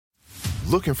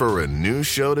Looking for a new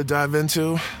show to dive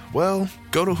into? Well,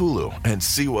 go to Hulu and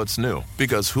see what's new,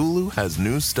 because Hulu has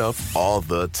new stuff all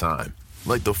the time.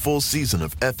 Like the full season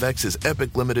of FX's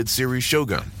epic limited series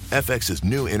Shogun, FX's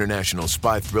new international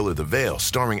spy thriller The Veil,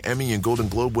 starring Emmy and Golden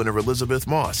Globe winner Elizabeth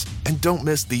Moss. And don't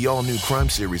miss the all-new crime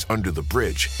series Under the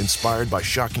Bridge, inspired by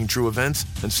shocking true events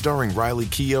and starring Riley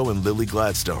Keough and Lily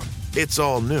Gladstone. It's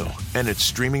all new, and it's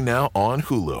streaming now on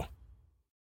Hulu.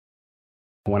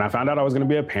 When I found out I was going to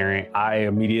be a parent, I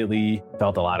immediately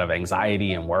felt a lot of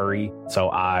anxiety and worry. So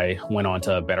I went on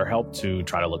to BetterHelp to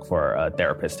try to look for a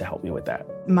therapist to help me with that.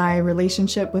 My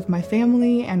relationship with my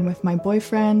family and with my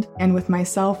boyfriend and with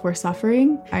myself were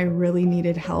suffering. I really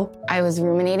needed help. I was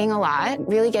ruminating a lot.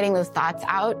 Really getting those thoughts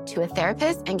out to a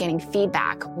therapist and getting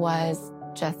feedback was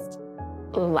just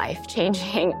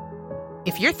life-changing.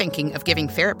 If you're thinking of giving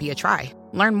therapy a try,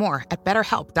 learn more at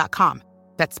BetterHelp.com.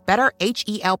 That's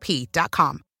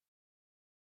BetterHelp.com.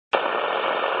 The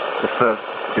first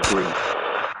degree.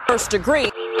 First degree.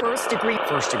 First degree.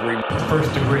 First degree.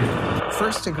 First degree.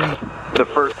 First degree. The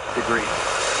first degree. You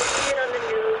see it on the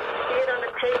news, you see it on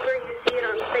the paper, you see it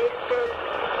on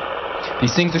Facebook.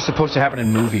 These things are supposed to happen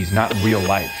in movies, not real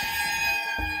life.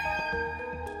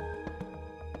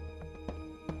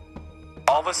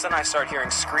 All of a sudden, I start hearing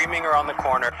screaming around the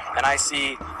corner, and I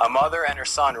see a mother and her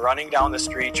son running down the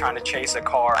street trying to chase a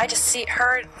car. I just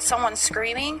heard someone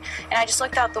screaming, and I just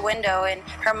looked out the window, and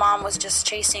her mom was just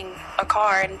chasing a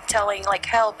car and telling, like,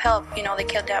 help, help, you know, they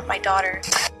kidnapped my daughter.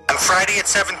 On Friday at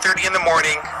 7:30 in the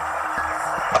morning,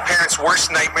 a parent's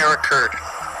worst nightmare occurred.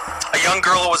 A young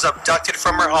girl was abducted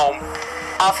from her home.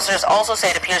 Officers also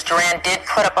say it appears Duran did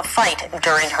put up a fight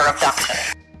during her abduction.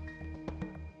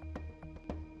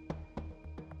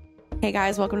 Hey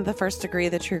guys, welcome to The First Degree,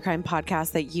 the true crime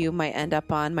podcast that you might end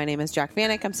up on. My name is Jack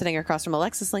Vanek. I'm sitting across from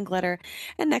Alexis Linkletter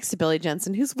and next to Billy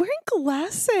Jensen, who's wearing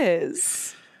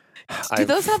glasses. Do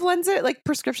those have lenses, like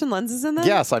prescription lenses in them?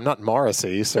 Yes, I'm not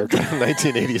Morrissey, circa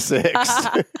 1986,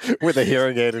 with a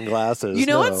hearing aid and glasses. You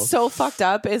know what's so fucked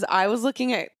up is I was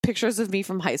looking at pictures of me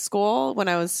from high school when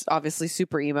I was obviously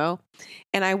super emo,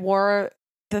 and I wore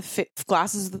the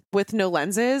glasses with no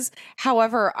lenses.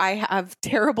 However, I have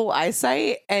terrible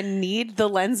eyesight and need the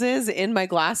lenses in my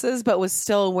glasses, but was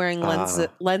still wearing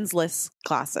lensless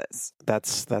glasses.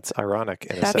 That's ironic.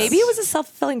 Maybe it was a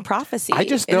self-fulfilling prophecy. I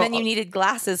just know, and then you needed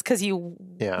glasses because you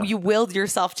willed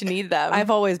yourself to need them. I've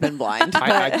always been blind.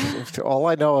 All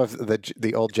I know of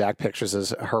the old Jack pictures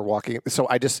is her walking. So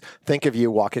I just think of you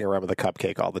walking around with a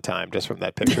cupcake all the time, just from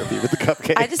that picture of you with the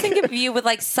cupcake. I just think of you with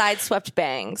like side-swept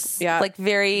bangs. Yeah. Like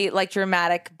very like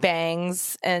dramatic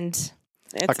bangs and...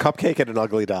 a cupcake and an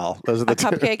ugly doll. Those are the two.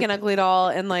 Cupcake and ugly doll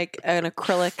and like an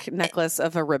acrylic necklace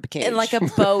of a rib cage. And like a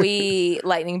Bowie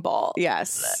lightning ball.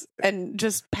 Yes. And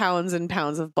just pounds and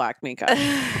pounds of black makeup.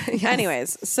 Yes.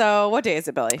 Anyways, so what day is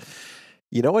it, Billy?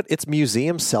 You know what? It's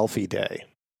Museum Selfie Day.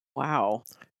 Wow.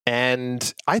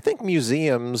 And I think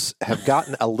museums have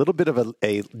gotten a little bit of a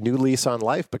new lease on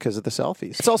life because of the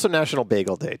selfies. It's also National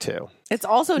Bagel Day, too. It's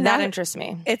also that interests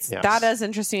me. That does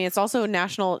interest me. It's also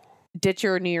National Ditch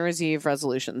Your New Year's Eve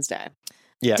Resolutions Day.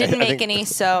 Yeah, didn't make any,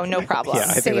 so no problem. Yeah,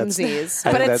 Samesies.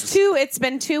 But it's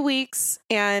been 2 weeks,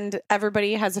 and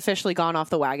everybody has officially gone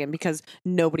off the wagon because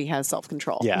nobody has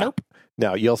self-control. Yeah. Nope.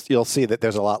 No, you'll see that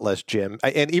there's a lot less gym,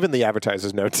 and even the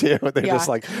advertisers know too. They're just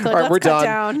like, all right, we're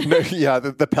done. No, yeah,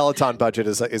 the Peloton budget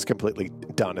is completely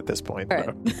done at this point.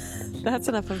 Right. That's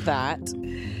enough of that.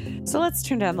 So let's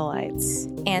turn down the lights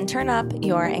and turn up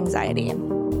your anxiety,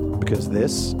 because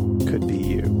this could be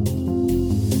you.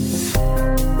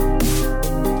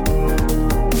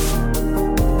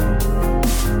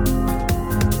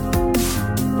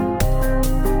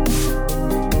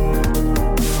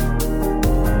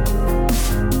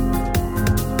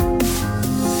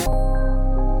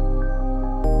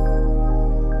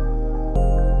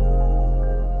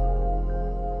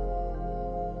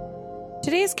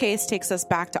 Today's case takes us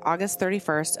back to August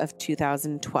 31st of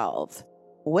 2012.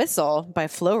 Whistle by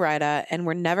Flo Rida and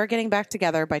We're Never Getting Back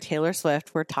Together by Taylor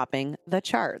Swift were topping the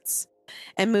charts.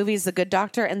 And movies The Good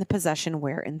Doctor and The Possession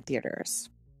were in theaters.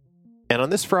 And on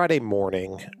this Friday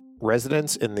morning,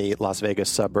 residents in the Las Vegas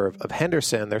suburb of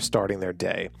Henderson, they're starting their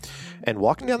day. And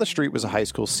walking down the street was a high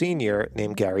school senior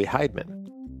named Gary Heidman.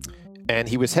 And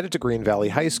he was headed to Green Valley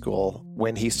High School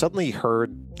when he suddenly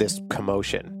heard this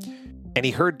commotion. And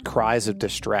he heard cries of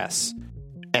distress.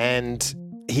 And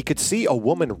he could see a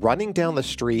woman running down the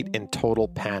street in total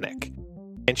panic.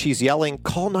 And she's yelling,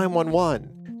 "Call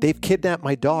 911. They've kidnapped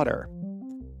my daughter."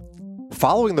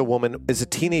 Following the woman is a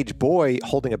teenage boy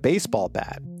holding a baseball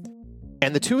bat.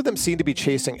 And the two of them seem to be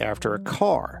chasing after a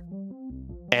car.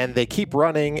 And they keep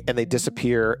running and they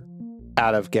disappear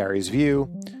out of Gary's view.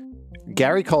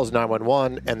 Gary calls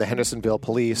 911 and the Hendersonville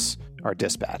police are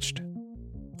dispatched.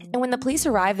 And when the police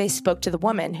arrived, they spoke to the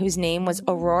woman whose name was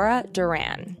Aurora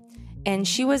Duran. And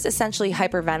she was essentially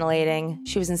hyperventilating.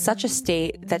 She was in such a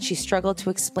state that she struggled to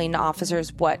explain to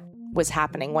officers what was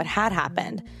happening, what had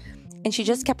happened. And she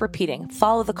just kept repeating,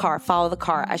 follow the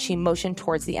car, as she motioned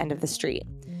towards the end of the street.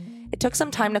 It took some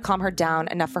time to calm her down,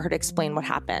 enough for her to explain what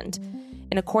happened.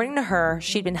 And according to her,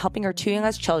 she'd been helping her two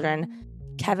youngest children,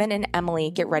 Kevin and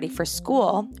Emily, get ready for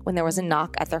school when there was a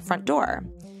knock at their front door.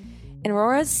 And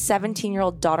Aurora's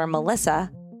 17-year-old daughter,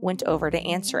 Melissa, went over to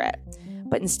answer it.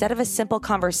 But instead of a simple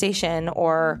conversation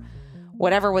or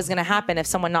whatever was going to happen if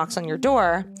someone knocks on your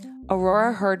door,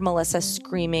 Aurora heard Melissa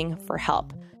screaming for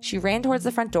help. She ran towards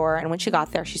the front door, and when she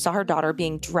got there, she saw her daughter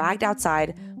being dragged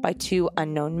outside by two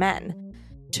unknown men.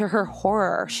 To her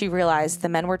horror, she realized the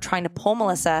men were trying to pull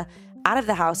Melissa out of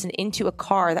the house and into a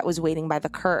car that was waiting by the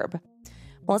curb.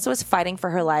 Melissa was fighting for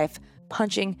her life,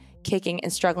 punching, kicking,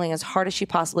 and struggling as hard as she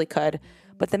possibly could,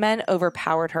 but the men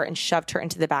overpowered her and shoved her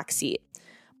into the back seat.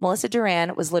 Melissa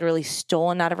Duran was literally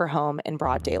stolen out of her home in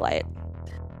broad daylight.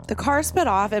 The car sped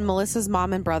off and Melissa's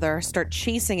mom and brother start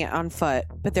chasing it on foot,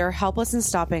 but they were helpless in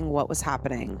stopping what was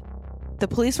happening. The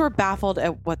police were baffled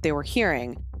at what they were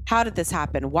hearing. How did this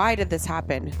happen? Why did this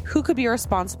happen? Who could be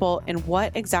responsible? And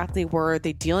what exactly were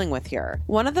they dealing with here?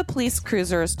 One of the police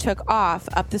cruisers took off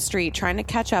up the street trying to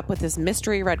catch up with this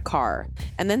mystery red car,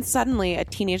 and then suddenly a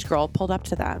teenage girl pulled up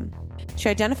to them. She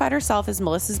identified herself as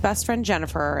Melissa's best friend,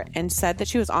 Jennifer, and said that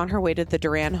she was on her way to the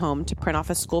Duran home to print off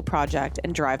a school project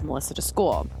and drive Melissa to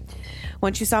school.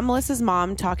 When she saw Melissa's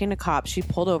mom talking to cops, she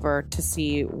pulled over to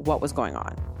see what was going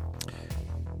on.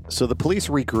 So the police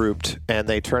regrouped and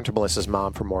they turned to Melissa's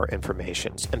mom for more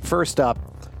information. And first up,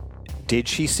 did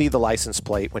she see the license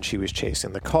plate when she was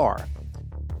chasing the car?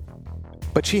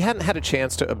 But she hadn't had a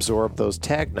chance to absorb those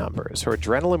tag numbers. Her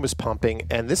adrenaline was pumping,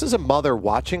 and this is a mother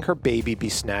watching her baby be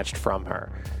snatched from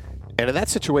her. And in that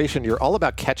situation, you're all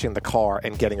about catching the car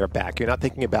and getting her back. You're not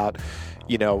thinking about,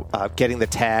 getting the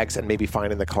tags and maybe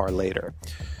finding the car later.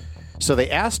 So they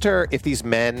asked her if these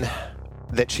men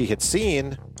that she had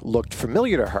seen looked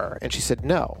familiar to her, and she said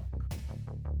no.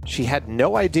 She had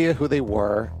no idea who they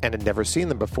were and had never seen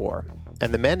them before.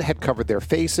 And the men had covered their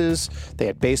faces, they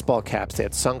had baseball caps, they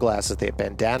had sunglasses, they had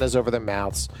bandanas over their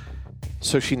mouths.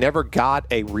 So she never got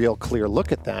a real clear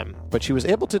look at them, but she was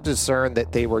able to discern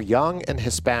that they were young and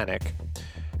Hispanic,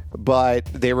 but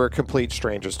they were complete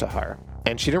strangers to her.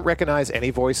 And she didn't recognize any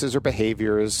voices or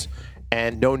behaviors,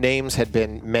 and no names had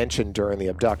been mentioned during the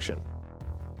abduction.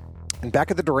 And back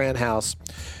at the Duran house,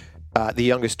 the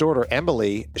youngest daughter,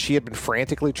 Emily, she had been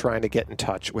frantically trying to get in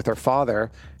touch with her father,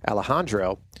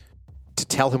 Alejandro, to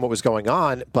tell him what was going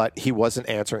on, but he wasn't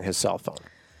answering his cell phone.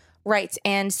 Right.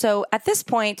 And so at this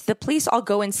point, the police all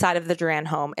go inside of the Duran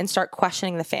home and start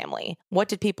questioning the family. What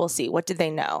did people see? What did they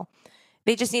know?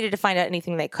 They just needed to find out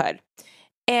anything they could.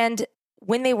 And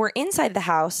when they were inside the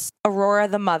house, Aurora,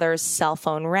 the mother's cell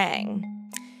phone rang.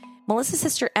 Melissa's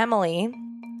sister, Emily,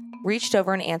 reached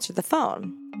over and answered the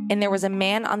phone. And there was a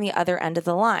man on the other end of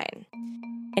the line.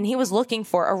 And he was looking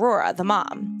for Aurora, the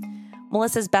mom.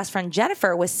 Melissa's best friend,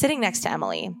 Jennifer, was sitting next to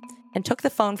Emily and took the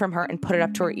phone from her and put it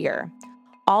up to her ear.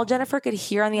 All Jennifer could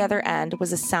hear on the other end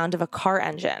was the sound of a car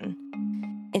engine.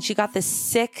 And she got this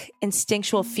sick,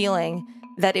 instinctual feeling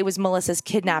that it was Melissa's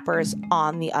kidnappers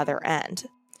on the other end.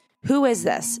 "Who is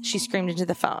this?" she screamed into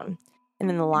the phone. And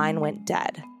then the line went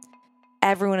dead.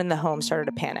 Everyone in the home started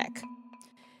to panic.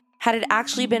 Had it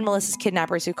actually been Melissa's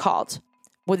kidnappers who called?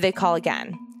 Would they call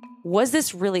again? Was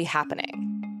this really happening?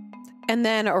 And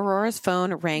then Aurora's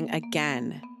phone rang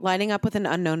again, lighting up with an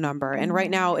unknown number. And right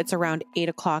now it's around 8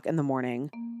 o'clock in the morning.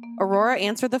 Aurora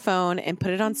answered the phone and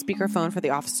put it on speakerphone for the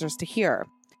officers to hear.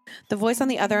 The voice on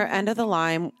the other end of the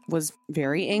line was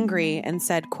very angry and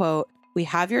said, quote, "We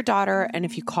have your daughter, and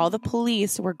if you call the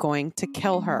police, we're going to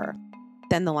kill her."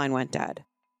 Then the line went dead.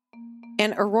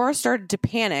 And Aurora started to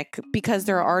panic because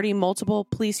there are already multiple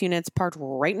police units parked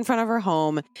right in front of her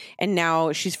home. And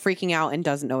now she's freaking out and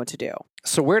doesn't know what to do.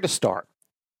 So where to start?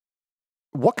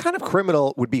 What kind of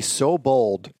criminal would be so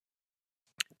bold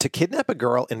to kidnap a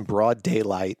girl in broad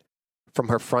daylight from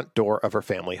her front door of her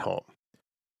family home?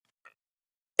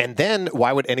 And then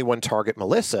why would anyone target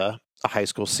Melissa, a high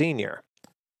school senior?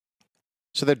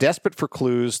 So they're desperate for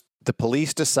clues. The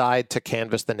police decide to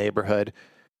canvass the neighborhood,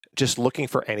 just looking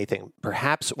for anything.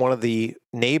 Perhaps one of the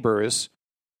neighbors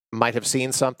might have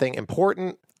seen something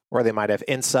important, or they might have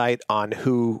insight on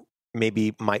who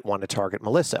maybe might want to target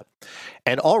Melissa.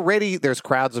 And already there's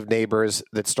crowds of neighbors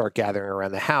that start gathering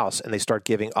around the house, and they start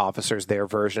giving officers their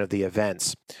version of the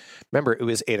events. Remember, it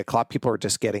was 8 o'clock. People were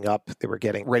just getting up. They were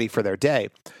getting ready for their day.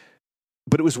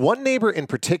 But it was one neighbor in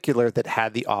particular that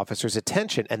had the officer's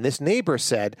attention. And this neighbor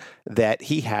said that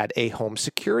he had a home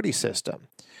security system,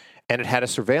 and it had a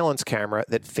surveillance camera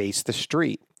that faced the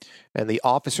street. And the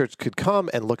officers could come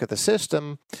and look at the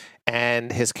system,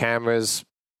 and his cameras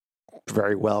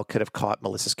very well could have caught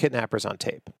Melissa's kidnappers on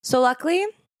tape. So luckily,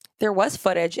 there was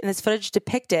footage, and this footage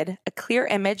depicted a clear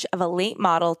image of a late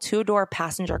model 2-door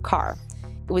passenger car.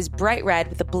 It was bright red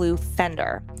with a blue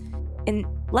fender. And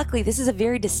luckily, this is a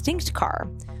very distinct car,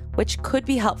 which could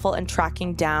be helpful in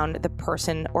tracking down the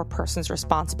person or persons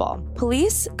responsible.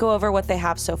 Police go over what they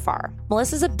have so far.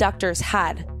 Melissa's abductors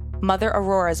had Mother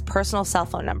Aurora's personal cell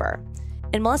phone number,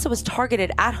 and Melissa was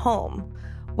targeted at home,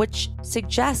 which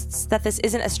suggests that this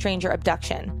isn't a stranger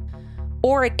abduction.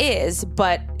 Or it is,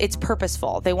 but it's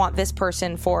purposeful. They want this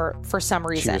person for some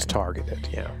reason. She was targeted,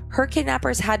 yeah. Her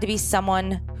kidnappers had to be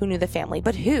someone who knew the family,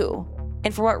 but who?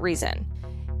 And for what reason?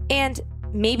 And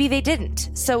maybe they didn't.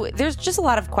 So there's just a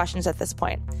lot of questions at this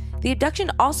point. The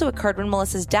abduction also occurred when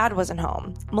Melissa's dad wasn't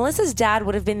home. Melissa's dad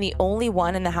would have been the only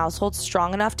one in the household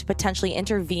strong enough to potentially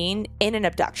intervene in an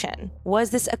abduction. Was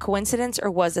this a coincidence,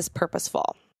 or was this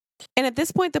purposeful? And at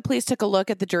this point, the police took a look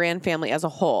at the Duran family as a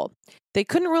whole. They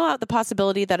couldn't rule out the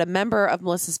possibility that a member of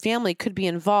Melissa's family could be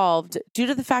involved due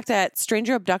to the fact that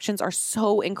stranger abductions are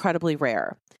so incredibly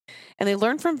rare. And they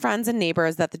learned from friends and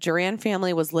neighbors that the Duran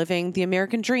family was living the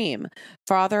American dream.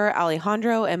 Father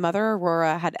Alejandro and Mother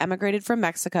Aurora had emigrated from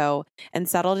Mexico and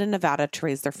settled in Nevada to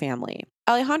raise their family.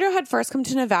 Alejandro had first come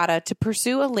to Nevada to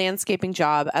pursue a landscaping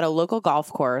job at a local golf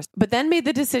course, but then made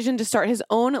the decision to start his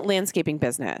own landscaping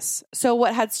business. So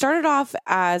what had started off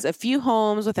as a few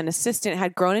homes with an assistant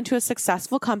had grown into a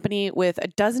successful company with a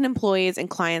dozen employees and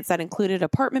clients that included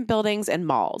apartment buildings and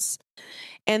malls.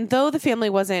 And though the family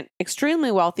wasn't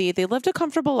extremely wealthy, they lived a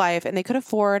comfortable life and they could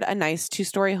afford a nice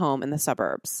 2-story home in the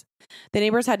suburbs. The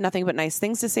neighbors had nothing but nice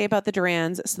things to say about the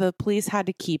Durans, so the police had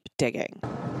to keep digging.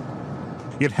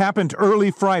 It happened early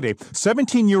Friday.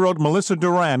 17-year-old Melissa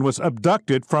Duran was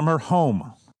abducted from her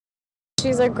home.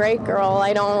 She's a great girl.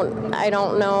 I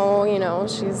don't know,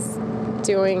 she's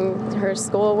doing her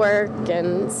schoolwork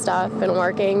and stuff and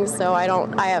working, so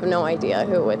I have no idea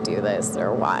who would do this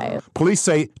or why. Police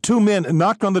say 2 men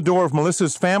knocked on the door of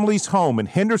Melissa's family's home in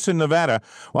Henderson, Nevada,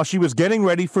 while she was getting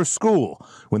ready for school.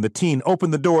 When the teen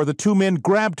opened the door, the 2 men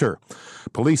grabbed her.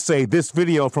 Police say this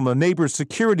video from a neighbor's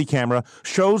security camera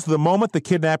shows the moment the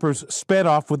kidnappers sped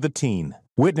off with the teen.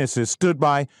 Witnesses stood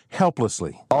by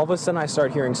helplessly. All of a sudden, I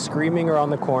start hearing screaming around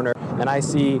the corner, and I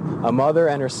see a mother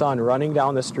and her son running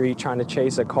down the street trying to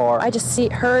chase a car. I just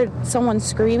heard someone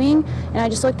screaming, and I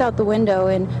just looked out the window,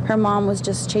 and her mom was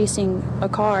just chasing a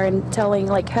car and telling,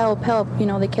 help,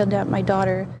 they kidnapped my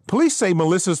daughter. Police say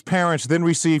Melissa's parents then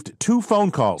received 2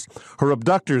 phone calls, her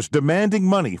abductors demanding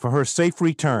money for her safe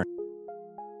return.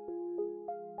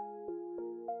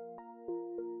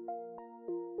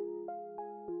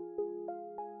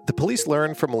 The police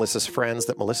learned from Melissa's friends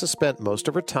that Melissa spent most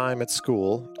of her time at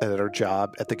school and at her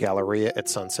job at the Galleria at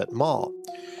Sunset Mall,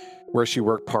 where she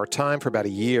worked part-time for about a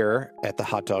year at the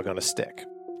Hot Dog on a Stick.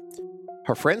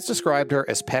 Her friends described her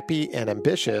as peppy and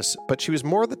ambitious, but she was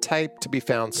more the type to be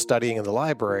found studying in the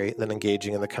library than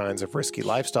engaging in the kinds of risky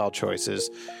lifestyle choices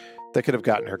that could have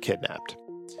gotten her kidnapped.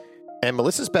 And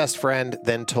Melissa's best friend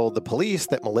then told the police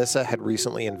that Melissa had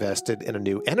recently invested in a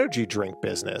new energy drink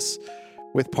business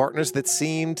with partners that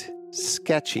seemed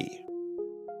sketchy.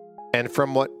 And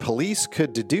from what police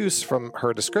could deduce from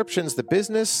her descriptions, the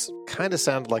business kind of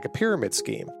sounded like a pyramid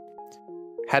scheme.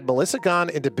 Had Melissa gone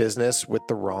into business with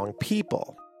the wrong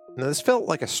people? Now, this felt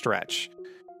like a stretch.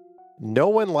 No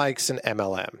one likes an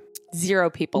MLM. 0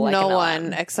 people like no an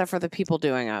one except for the people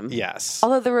doing them. Yes.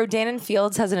 Although the Rodan and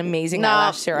Fields has an amazing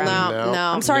eyelash serum. No.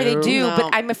 I'm sorry they do,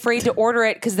 but I'm afraid to order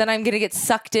it because then I'm going to get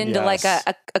sucked into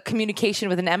a communication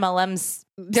with an MLM's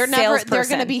They're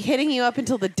going to be hitting you up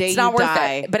until the day it's not you worth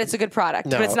die. it, but it's a good product,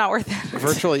 but it's not worth it.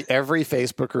 Virtually every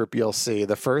Facebook group you'll see,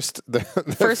 the first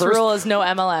rule is no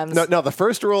MLMs. No, the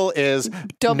first rule is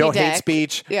Don't no be a hate dick.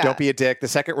 speech, Yeah. don't be a dick. The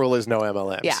second rule is no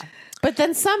MLMs. Yeah. But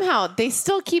then somehow they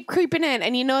still keep creeping in.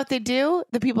 And you know what they do?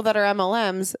 The people that are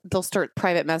MLMs, they'll start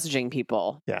private messaging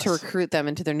people to recruit them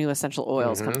into their new essential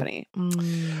oils company.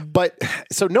 But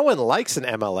so no one likes an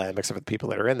MLM except for the people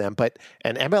that are in them. But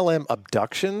an MLM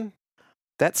abduction,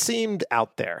 that seemed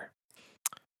out there.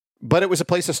 But it was a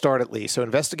place to start at least. So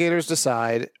investigators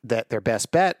decide that their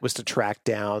best bet was to track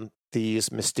down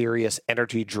these mysterious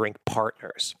energy drink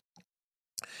partners.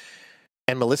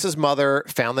 And Melissa's mother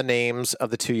found the names of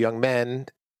the two young men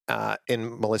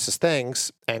in Melissa's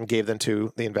things and gave them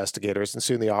to the investigators. And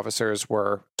soon the officers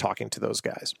were talking to those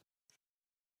guys.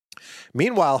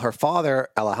 Meanwhile, her father,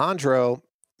 Alejandro,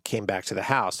 came back to the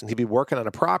house, and he'd be working on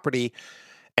a property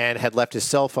and had left his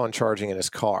cell phone charging in his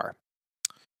car.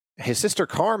 His sister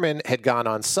Carmen had gone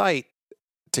on site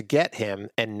to get him,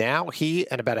 and now he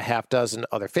and about a half dozen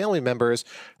other family members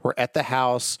were at the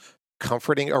house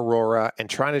comforting Aurora and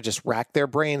trying to just rack their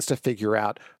brains to figure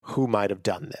out who might have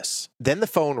done this. Then the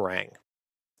phone rang.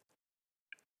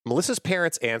 Melissa's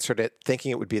parents answered it thinking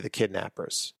it would be the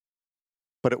kidnappers,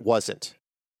 but it wasn't.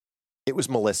 It was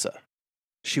Melissa.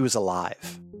 She was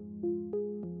alive.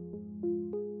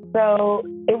 So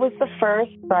it was the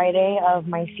first Friday of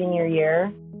my senior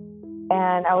year,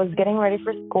 and I was getting ready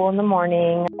for school in the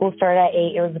morning. School started at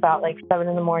 8. It was about 7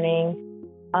 in the morning.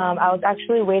 I was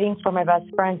actually waiting for my best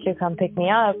friend to come pick me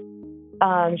up.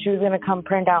 She was going to come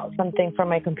print out something from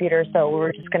my computer, so we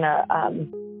were just going to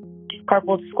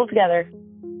carpool to school together.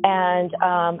 And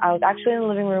I was actually in the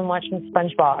living room watching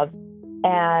SpongeBob,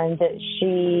 and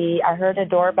I heard a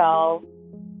doorbell,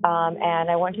 and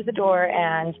I went to the door,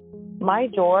 and my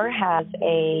door has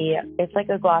it's like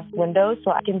a glass window,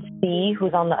 so I can see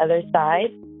who's on the other side.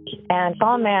 And I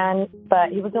saw a man, but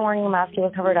he wasn't wearing a mask, he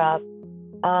was covered up.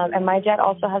 And my dad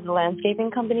also has a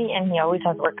landscaping company, and he always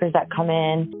has workers that come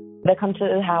to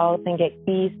the house and get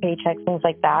keys, paychecks, things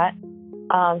like that.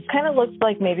 It kind of looks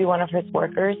like maybe one of his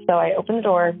workers. So I opened the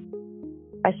door.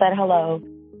 I said hello.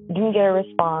 Didn't get a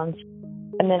response.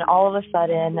 And then all of a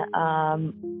sudden,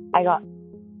 I got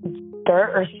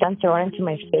dirt or sand thrown into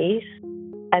my face.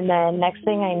 And then next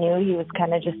thing I knew, he was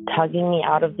kind of just tugging me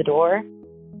out of the door.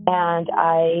 And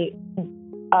I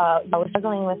was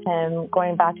struggling with him,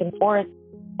 going back and forth.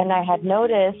 And I had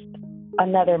noticed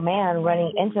another man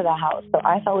running into the house. So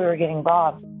I thought we were getting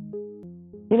robbed.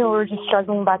 We were just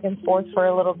struggling back and forth for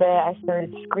a little bit. I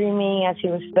started screaming as he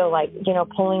was still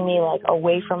pulling me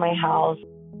away from my house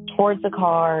towards the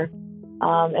car,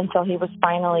 until he was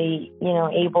finally,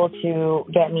 able to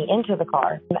get me into the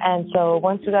car. And so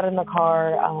once we got in the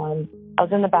car, I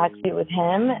was in the back seat with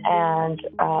him, and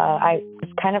I was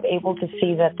kind of able to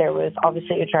see that there was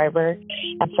obviously a driver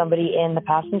and somebody in the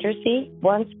passenger seat.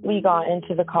 Once we got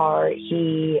into the car,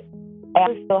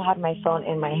 I still had my phone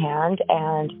in my hand,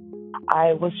 and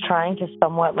I was trying to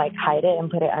somewhat hide it and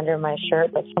put it under my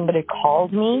shirt, but somebody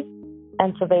called me.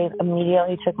 And so they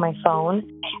immediately took my phone,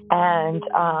 and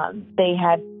they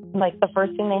had, the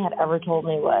first thing they had ever told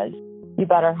me was, you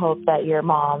better hope that your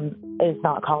mom is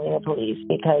not calling the police,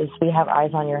 because we have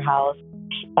eyes on your house,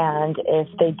 and if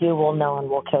they do, we'll know and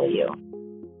we'll kill you.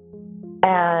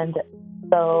 And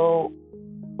so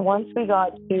once we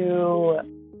got to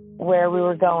where we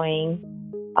were going,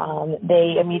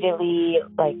 they immediately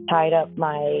tied up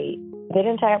they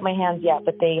didn't tie up my hands yet,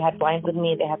 but they had blinded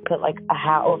me. They had put a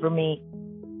hat over me,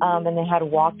 and they had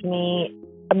walked me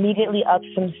immediately up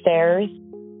some stairs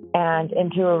and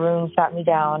into a room, sat me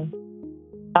down,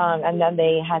 and then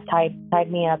they had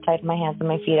tied me up, tied my hands and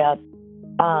my feet up,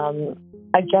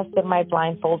 adjusted my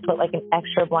blindfold, put an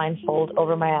extra blindfold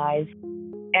over my eyes,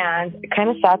 and kind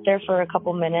of sat there for a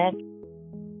couple minutes.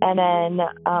 And then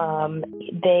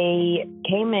they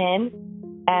came in,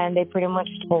 and they pretty much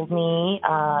told me,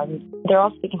 they're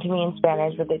all speaking to me in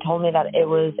Spanish, but they told me that it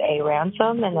was a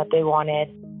ransom and that they wanted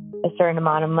a certain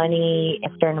amount of money, a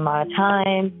certain amount of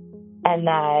time, and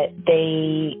that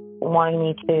they wanted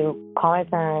me to call my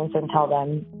parents and tell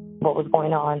them what was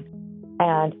going on.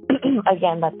 And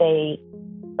again, that they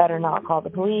better not call the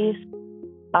police,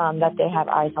 that they have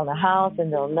eyes on the house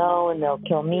and they'll know and they'll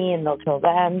kill me and they'll kill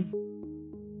them.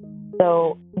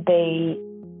 So they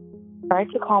tried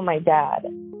to call my dad,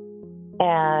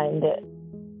 and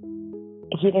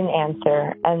he didn't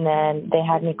answer. And then they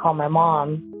had me call my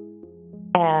mom,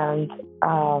 and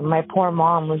my poor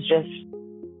mom was just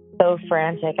so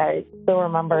frantic. I still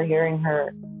remember hearing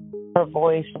her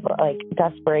voice of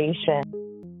desperation.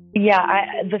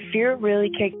 Yeah, the fear really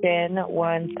kicked in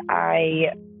once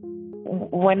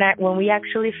when we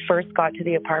actually first got to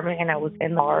the apartment, and I was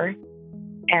in the car,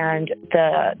 and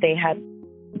they had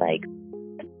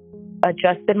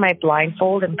adjusted my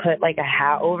blindfold and put a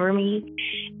hat over me,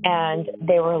 and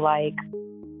they were like,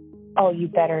 oh, you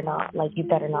better not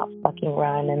fucking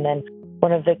run. And then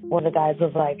one of the guys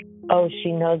was like, oh,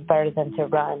 she knows better than to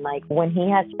run. When he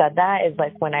had said that is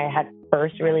when I had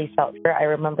first really felt fear. I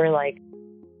remember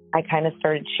I kind of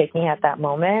started shaking at that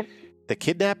moment. The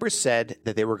kidnappers said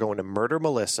that they were going to murder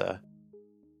Melissa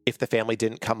if the family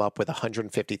didn't come up with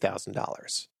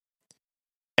 $150,000.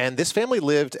 And this family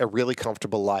lived a really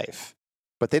comfortable life,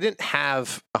 but they didn't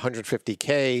have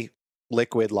 $150K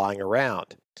liquid lying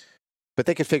around. But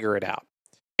they could figure it out.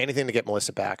 Anything to get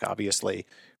Melissa back, obviously.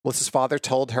 Melissa's father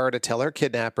told her to tell her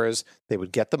kidnappers they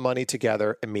would get the money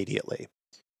together immediately.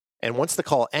 And once the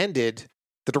call ended,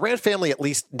 the Duran family at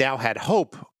least now had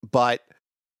hope, but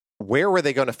where were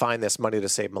they going to find this money to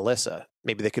save Melissa?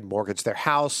 Maybe they could mortgage their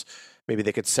house. Maybe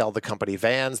they could sell the company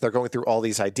vans. They're going through all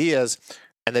these ideas.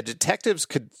 And the detectives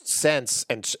could sense,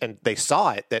 and they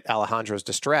saw it, that Alejandro's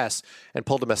distress, and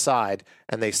pulled him aside.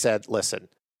 And they said, listen,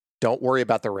 don't worry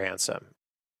about the ransom.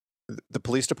 The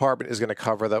police department is going to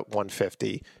cover the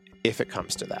 $150 if it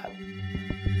comes to that.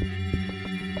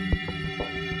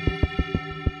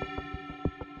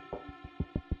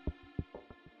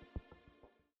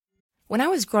 When I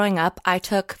was growing up, I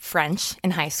took French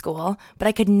in high school, but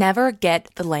I could never get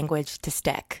the language to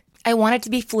stick. I wanted to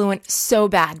be fluent so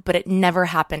bad, but it never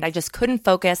happened. I just couldn't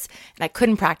focus and I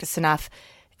couldn't practice enough,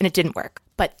 and it didn't work.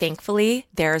 But thankfully,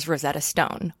 there's Rosetta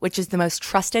Stone, which is the most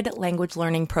trusted language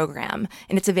learning program,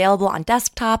 and it's available on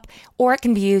desktop, or it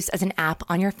can be used as an app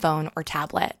on your phone or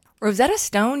tablet. Rosetta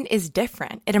Stone is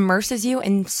different. It immerses you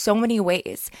in so many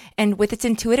ways. And with its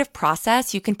intuitive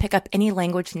process, you can pick up any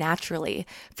language naturally.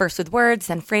 First with words,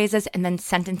 then phrases, and then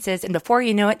sentences. And before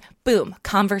you know it, boom,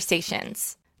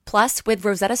 conversations. Plus, with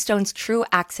Rosetta Stone's True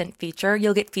Accent feature,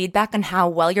 you'll get feedback on how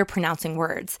well you're pronouncing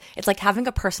words. It's like having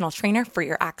a personal trainer for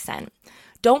your accent.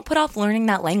 Don't put off learning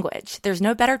that language. There's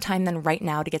no better time than right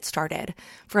now to get started.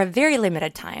 For a very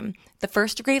limited time, the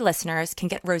First Degree listeners can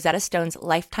get Rosetta Stone's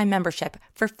lifetime membership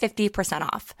for 50%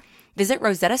 off. Visit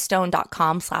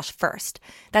rosettastone.com/first.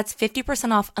 That's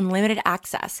 50% off unlimited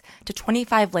access to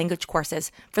 25 language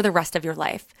courses for the rest of your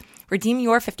life. Redeem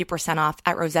your 50% off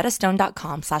at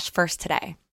rosettastone.com/first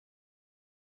today.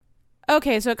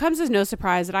 Okay, so it comes as no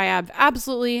surprise that I have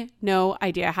absolutely no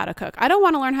idea how to cook. I don't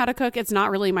want to learn how to cook. It's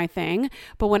not really my thing.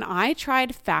 But when I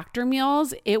tried Factor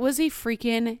meals, it was a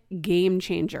freaking game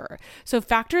changer. So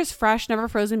Factor's fresh, never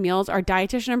frozen meals are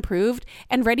dietitian approved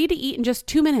and ready to eat in just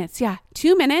 2 minutes. Yeah,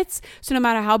 2 minutes. So no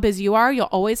matter how busy you are, you'll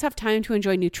always have time to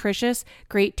enjoy nutritious,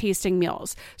 great tasting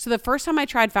meals. So the first time I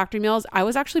tried Factor meals, I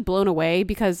was actually blown away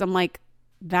because I'm like,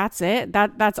 that's it.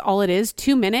 That's all it is.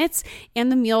 2 minutes.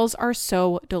 And the meals are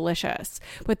so delicious.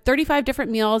 With 35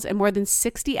 different meals and more than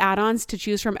 60 add-ons to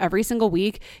choose from every single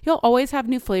week, you'll always have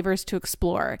new flavors to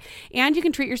explore. And you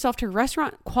can treat yourself to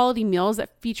restaurant quality meals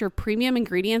that feature premium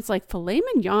ingredients like filet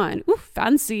mignon, ooh,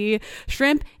 fancy,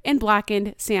 shrimp, and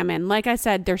blackened salmon. Like I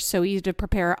said, they're so easy to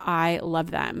prepare. I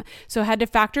love them. So head to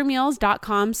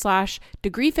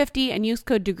factormeals.com/degree50 and use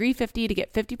code degree50 to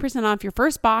get 50% off your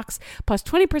first box plus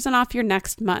 20% off your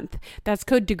next month. That's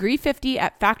code degree50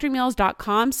 at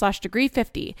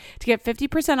factormeals.com/degree50 to get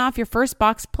 50% off your first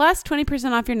box plus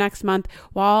 20% off your next month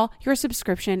while your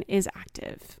subscription is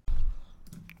active.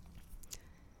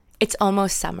 It's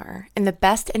almost summer, and the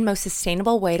best and most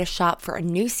sustainable way to shop for a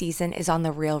new season is on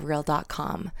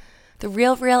therealreal.com. The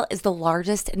RealReal is the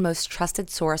largest and most trusted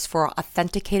source for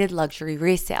authenticated luxury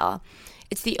resale.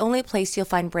 It's the only place you'll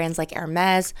find brands like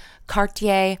Hermes,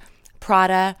 Cartier,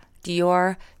 Prada,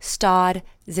 Dior, Staud,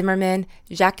 Zimmermann,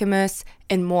 Jacquemus,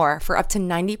 and more for up to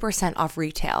 90% off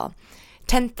retail.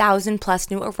 10,000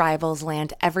 plus new arrivals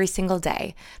land every single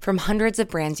day from hundreds of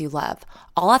brands you love,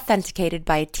 all authenticated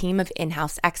by a team of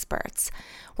in-house experts.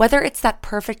 Whether it's that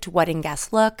perfect wedding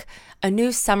guest look, a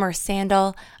new summer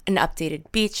sandal, an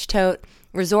updated beach tote,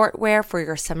 resort wear for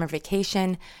your summer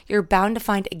vacation, you're bound to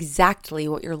find exactly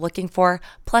what you're looking for,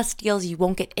 plus deals you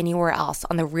won't get anywhere else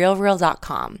on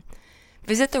therealreal.com.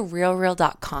 Visit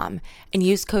therealreal.com and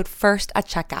use code FIRST at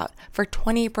checkout for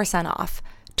 20% off.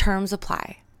 Terms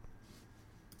apply.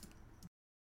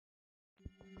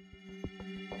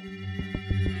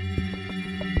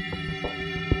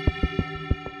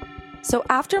 So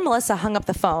after Melissa hung up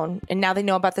the phone, and now they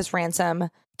know about this ransom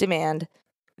demand,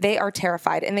 they are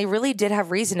terrified. And they really did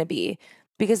have reason to be,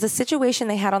 because the situation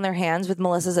they had on their hands with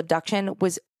Melissa's abduction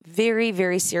was very,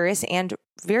 very serious and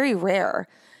very rare.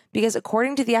 Because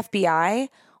according to the FBI,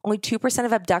 only 2%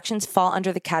 of abductions fall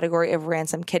under the category of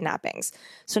ransom kidnappings.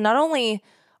 So not only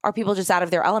are people just out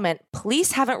of their element,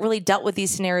 police haven't really dealt with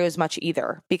these scenarios much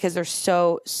either because they're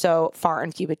so far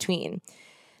and few between.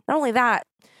 Not only that,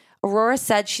 Aurora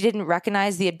said she didn't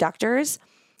recognize the abductors,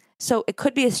 so it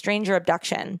could be a stranger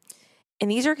abduction.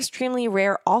 And these are extremely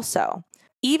rare also.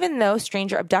 Even though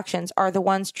stranger abductions are the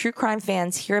ones true crime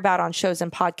fans hear about on shows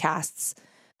and podcasts,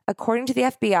 according to the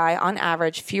FBI, on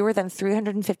average, fewer than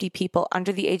 350 people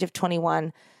under the age of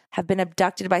 21 have been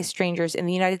abducted by strangers in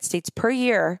the United States per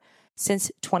year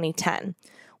since 2010,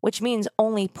 which means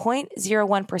only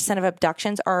 0.01% of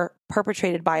abductions are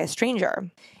perpetrated by a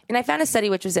stranger. And I found a study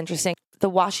which was interesting. The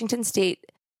Washington State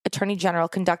Attorney General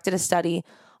conducted a study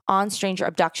on stranger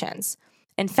abductions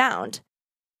and found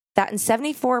that in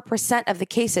 74% of the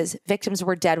cases, victims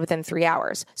were dead within 3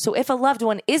 hours. So if a loved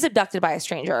one is abducted by a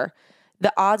stranger,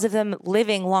 the odds of them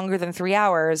living longer than 3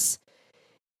 hours,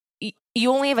 you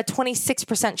only have a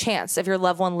 26% chance of your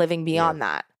loved one living beyond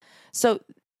that. So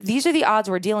these are the odds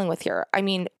we're dealing with here. I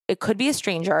mean, it could be a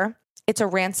stranger. It's a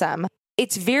ransom.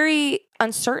 It's very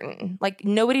uncertain. Like,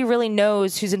 nobody really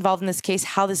knows who's involved in this case,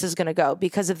 how this is going to go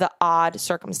because of the odd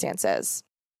circumstances.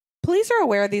 Police are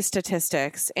aware of these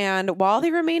statistics, and while they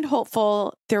remained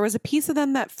hopeful, there was a piece of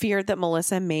them that feared that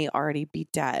Melissa may already be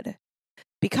dead.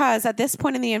 Because at this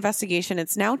point in the investigation,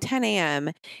 it's now 10 a.m.,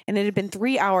 and it had been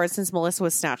 3 hours since Melissa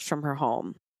was snatched from her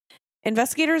home.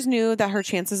 Investigators knew that her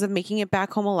chances of making it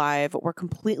back home alive were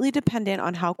completely dependent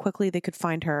on how quickly they could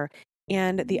find her,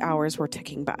 and the hours were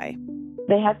ticking by.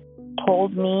 They had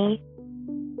told me,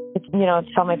 to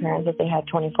tell my parents that they had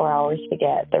 24 hours to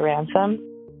get the ransom.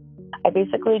 I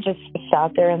basically just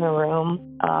sat there in the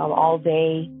room all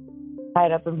day,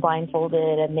 tied up and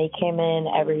blindfolded, and they came in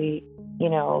every,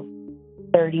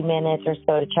 30 minutes or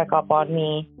so to check up on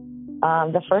me.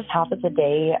 The first half of the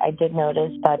day, I did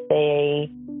notice that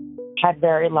they had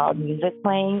very loud music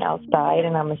playing outside,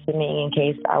 and I'm assuming in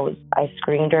case I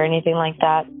screamed or anything like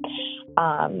that.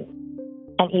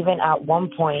 And even at one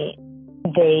point,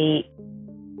 they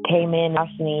came in and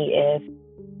asked me if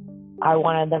I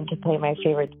wanted them to play my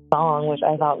favorite song, which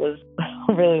I thought was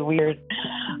really weird.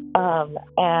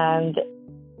 And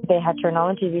they had turned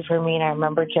on the TV for me, and I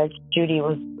remember Judge Judy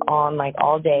was on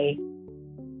all day.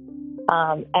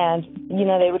 And,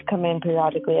 they would come in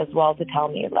periodically as well to tell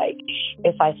me,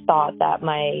 if I thought that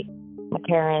my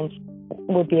parents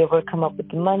would be able to come up with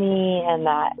the money, and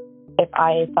that if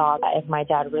I thought that if my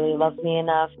dad really loved me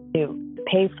enough to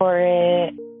pay for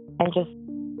it, and just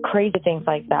crazy things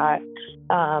like that.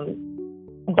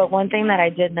 But one thing that I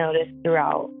did notice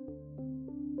throughout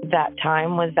that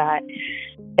time was that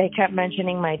they kept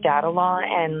mentioning my dad a lot,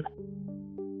 and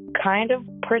kind of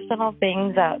personal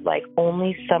things that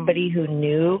only somebody who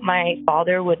knew my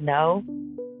father would know.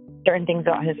 Certain things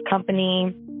about his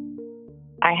company.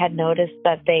 I had noticed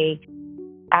that they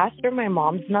asked for my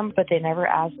mom's number, but they never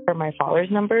asked for my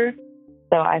father's number.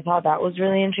 So I thought that was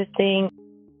really interesting.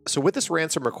 So with this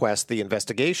ransom request, the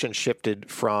investigation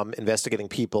shifted from investigating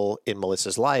people in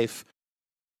Melissa's life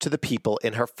to the people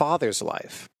in her father's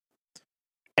life.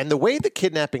 And the way the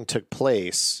kidnapping took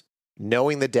place,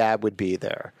 knowing the dad would be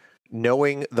there,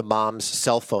 knowing the mom's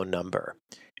cell phone number,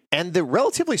 and the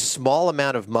relatively small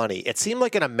amount of money, it seemed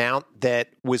like an amount that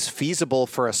was feasible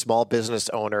for a small business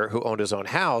owner who owned his own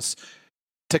house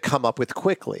to come up with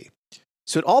quickly.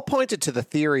 So it all pointed to the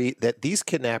theory that these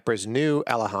kidnappers knew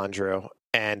Alejandro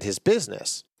and his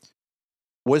business.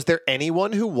 Was there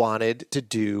anyone who wanted to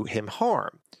do him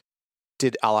harm?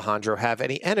 Did Alejandro have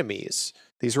any enemies?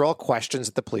 These are all questions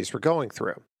that the police were going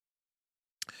through.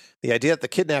 The idea that the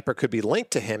kidnapper could be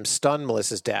linked to him stunned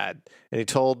Melissa's dad, and he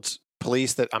told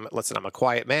police that, I'm a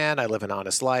quiet man, I live an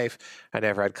honest life, I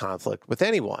never had conflict with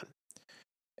anyone.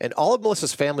 And all of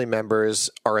Melissa's family members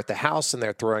are at the house and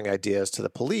they're throwing ideas to the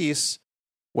police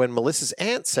when Melissa's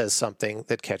aunt says something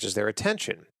that catches their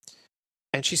attention.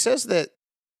 And she says that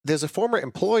there's a former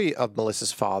employee of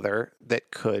Melissa's father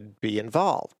that could be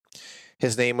involved.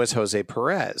 His name was Jose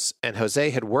Perez, and Jose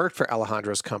had worked for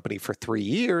Alejandro's company for 3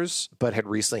 years, but had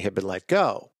recently been let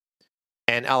go.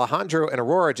 And Alejandro and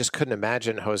Aurora just couldn't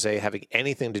imagine Jose having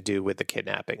anything to do with the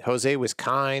kidnapping. Jose was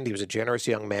kind. He was a generous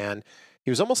young man. He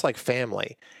was almost like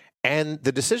family. And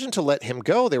the decision to let him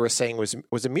go, they were saying,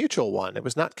 was a mutual one. It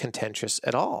was not contentious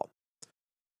at all.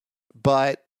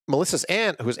 But Melissa's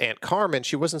aunt, who was Aunt Carmen,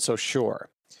 she wasn't so sure.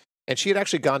 And she had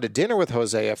actually gone to dinner with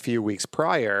Jose a few weeks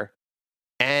prior,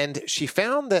 and she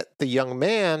found that the young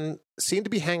man seemed to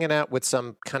be hanging out with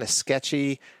some kind of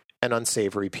sketchy and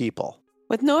unsavory people.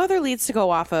 With no other leads to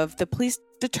go off of, the police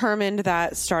determined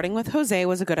that starting with Jose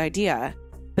was a good idea.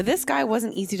 But this guy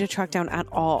wasn't easy to track down at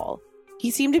all. He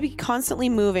seemed to be constantly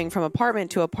moving from apartment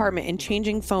to apartment and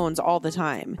changing phones all the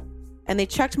time. And they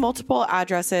checked multiple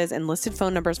addresses and listed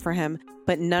phone numbers for him,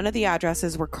 but none of the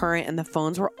addresses were current and the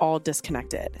phones were all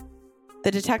disconnected. The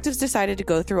detectives decided to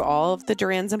go through all of the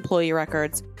Duran's employee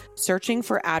records, searching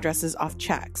for addresses off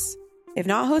checks. If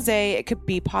not Jose, it could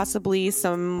be possibly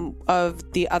some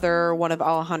of the other one of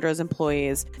Alejandro's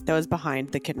employees that was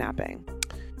behind the kidnapping.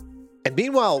 And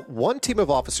meanwhile, one team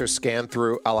of officers scanned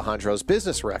through Alejandro's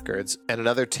business records, and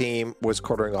another team was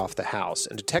quartering off the house.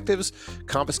 And detectives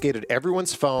confiscated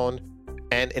everyone's phone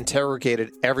and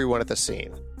interrogated everyone at the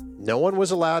scene. No one was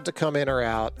allowed to come in or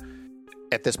out.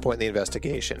 at this point in the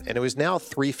investigation, and it was now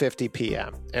 3:50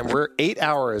 p.m., and we're 8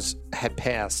 hours had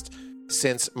passed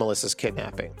since Melissa's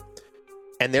kidnapping.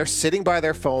 And they're sitting by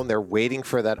their phone. They're waiting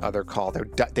for that other call.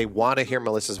 They want to hear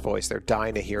Melissa's voice. They're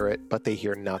dying to hear it, but they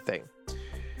hear nothing.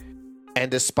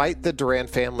 And despite the Duran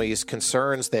family's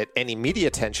concerns that any media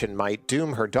attention might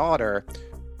doom her daughter,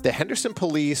 the Henderson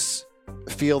police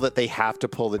feel that they have to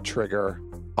pull the trigger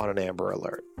on an Amber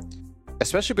Alert,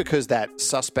 especially because that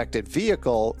suspected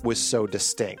vehicle was so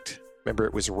distinct. Remember,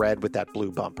 it was red with that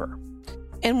blue bumper.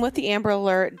 And with the Amber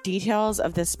Alert, details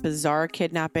of this bizarre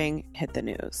kidnapping hit the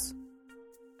news.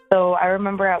 So I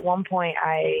remember at one point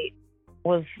I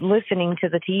was listening to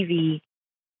the TV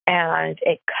and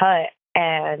it cut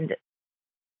and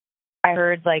I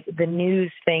heard like the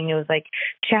news thing. It was like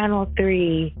Channel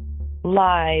 3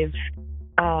 live,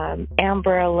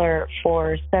 Amber Alert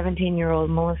for 17-year-old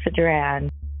Melissa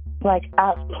Duran. Like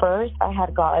at first I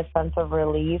had got a sense of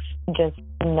relief just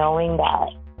knowing that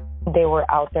they were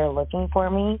out there looking for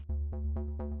me.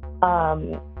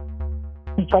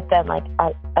 But then, like,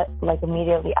 like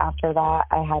immediately after that,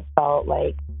 I had felt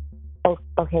like, oh,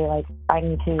 okay, like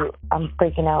I'm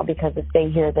freaking out because if they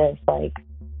hear this, like,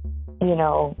 you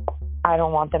know, I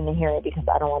don't want them to hear it because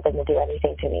I don't want them to do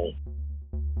anything to me.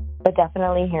 But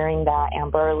definitely hearing that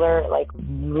Amber Alert, like,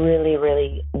 really,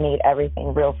 really made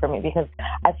everything real for me because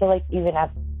I feel like even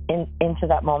into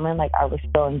that moment, like, I was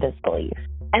still in disbelief.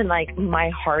 And, like, my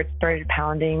heart started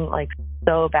pounding, like,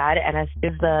 so bad. And as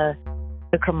soon as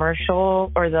the commercial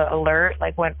or the alert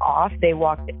like went off, they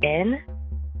walked in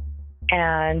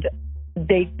and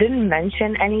they didn't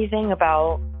mention anything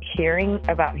about hearing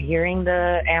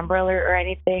the Amber Alert or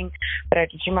anything, but I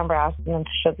just remember asking them to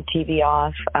shut the TV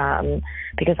off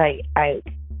because I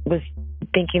was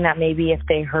thinking that maybe if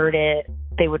they heard it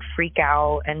they would freak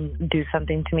out and do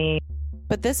something to me.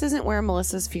 But this isn't where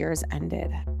Melissa's fears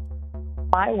ended.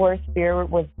 My worst fear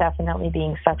was definitely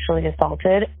being sexually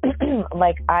assaulted.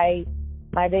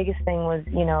 My biggest thing was,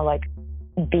 you know, like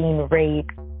being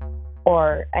raped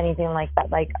or anything like that.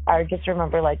 Like, I just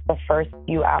remember like the first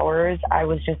few hours, I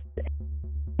was just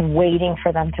waiting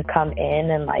for them to come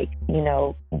in and like, you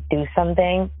know, do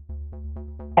something.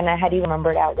 And I had even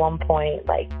remembered at one point,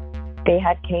 like they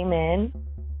had came in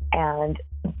and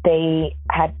they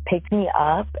had picked me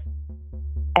up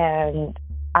and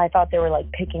I thought they were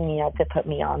like picking me up to put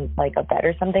me on like a bed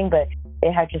or something, but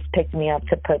they had just picked me up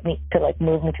to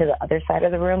move me to the other side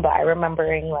of the room. But I remember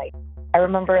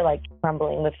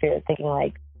trembling with fear, thinking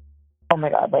like, oh my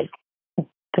God, like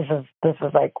this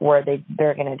is like where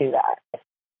they're gonna do that.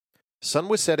 Sun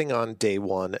was setting on day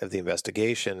one of the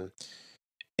investigation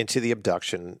into the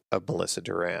abduction of Melissa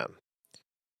Duran.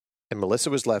 And Melissa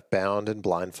was left bound and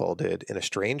blindfolded in a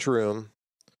strange room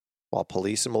while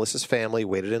police and Melissa's family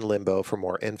waited in limbo for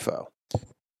more info.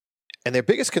 And their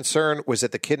biggest concern was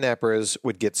that the kidnappers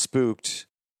would get spooked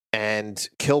and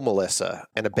kill Melissa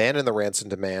and abandon the ransom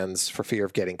demands for fear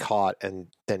of getting caught and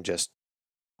then just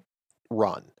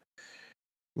run.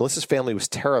 Melissa's family was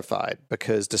terrified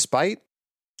because despite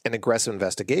an aggressive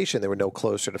investigation, they were no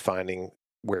closer to finding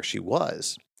where she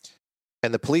was.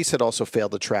 And the police had also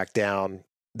failed to track down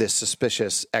this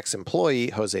suspicious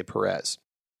ex-employee, Jose Perez.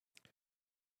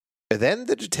 Then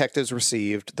the detectives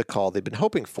received the call they'd been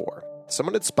hoping for.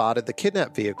 Someone had spotted the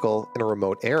kidnap vehicle in a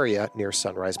remote area near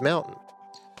Sunrise Mountain.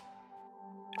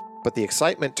 But the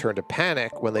excitement turned to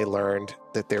panic when they learned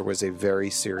that there was a very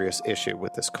serious issue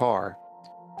with this car.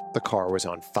 The car was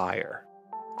on fire.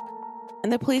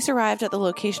 And the police arrived at the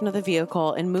location of the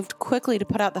vehicle and moved quickly to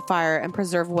put out the fire and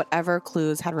preserve whatever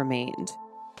clues had remained.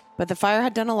 But the fire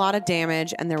had done a lot of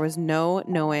damage, and there was no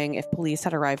knowing if police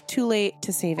had arrived too late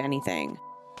to save anything.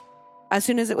 As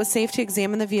soon as it was safe to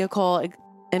examine the vehicle,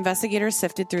 investigators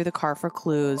sifted through the car for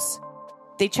clues.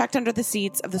 They checked under the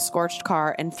seats of the scorched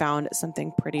car and found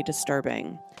something pretty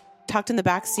disturbing. Tucked in the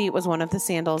back seat was one of the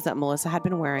sandals that Melissa had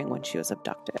been wearing when she was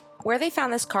abducted. Where they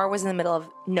found this car was in the middle of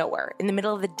nowhere, in the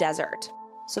middle of the desert.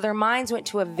 So their minds went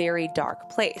to a very dark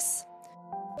place.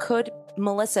 Could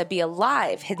Melissa be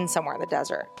alive, hidden somewhere in the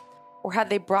desert? Or had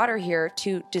they brought her here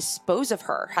to dispose of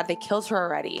her? Had they killed her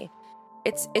already?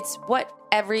 It's what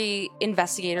every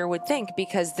investigator would think,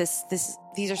 because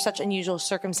these are such unusual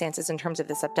circumstances in terms of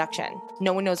this abduction.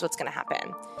 No one knows what's going to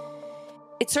happen.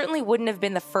 It certainly wouldn't have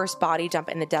been the first body dump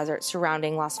in the desert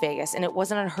surrounding Las Vegas, and it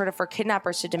wasn't unheard of for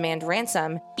kidnappers to demand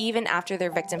ransom even after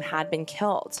their victim had been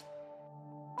killed.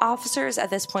 Officers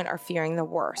at this point are fearing the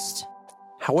worst.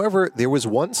 However, there was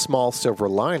one small silver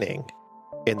lining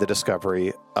in the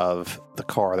discovery of the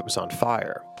car that was on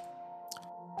fire.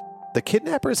 The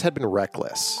kidnappers had been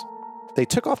reckless. They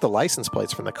took off the license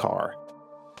plates from the car,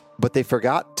 but they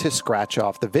forgot to scratch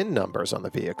off the VIN numbers on the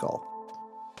vehicle.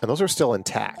 And those are still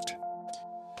intact.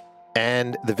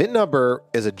 And the VIN number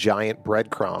is a giant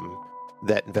breadcrumb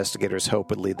that investigators hope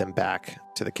would lead them back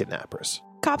to the kidnappers.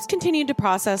 Cops continued to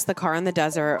process the car in the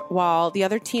desert while the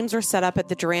other teams were set up at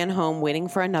the Duran home waiting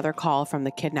for another call from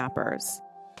the kidnappers.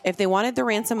 If they wanted the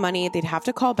ransom money, they'd have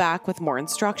to call back with more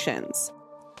instructions.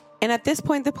 And at this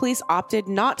point, the police opted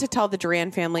not to tell the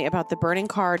Duran family about the burning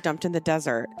car dumped in the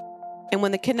desert. And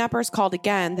when the kidnappers called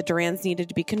again, the Durans needed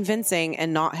to be convincing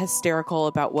and not hysterical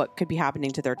about what could be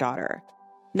happening to their daughter.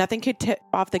 Nothing could tip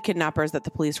off the kidnappers that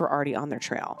the police were already on their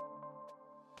trail.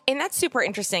 And that's super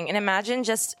interesting. And imagine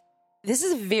this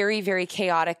is a very, very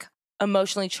chaotic,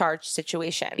 emotionally charged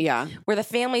situation. Yeah. Where the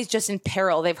family's just in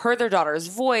peril. They've heard their daughter's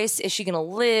voice. Is she going to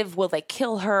live? Will they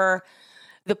kill her?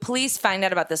 The police find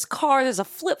out about this car. There's a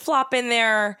flip-flop in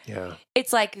there. Yeah.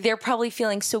 It's like they're probably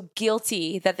feeling so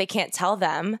guilty that they can't tell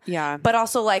them. Yeah. But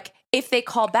also, like, if they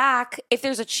call back, if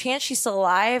there's a chance she's still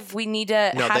alive, we need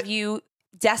to have you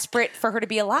desperate for her to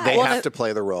be alive. They have to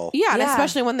play the role. Yeah, and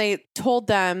especially when they told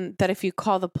them that if you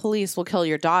call the police, we'll kill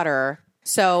your daughter.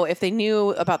 So if they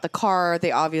knew about the car,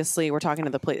 they obviously were talking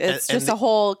to the police. It's just a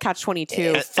whole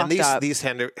catch-22 fucked up. These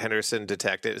Henderson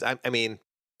detectives, I mean...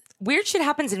 Weird shit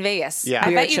happens in Vegas. Yeah.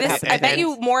 I bet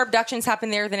you more abductions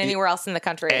happen there than anywhere else in the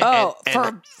country.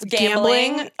 For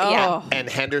gambling? Yeah. And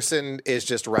Henderson is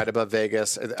just right above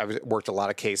Vegas. I've worked a lot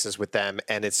of cases with them,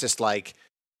 and it's just like,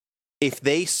 if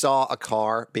they saw a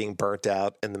car being burnt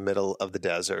out in the middle of the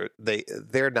desert,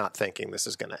 they're not thinking this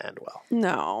is going to end well.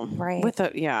 No. Right. With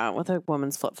a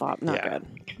woman's flip-flop. Not good.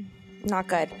 Not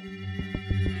good.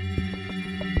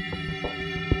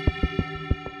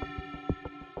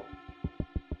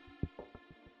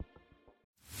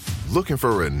 Looking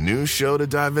for a new show to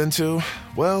dive into?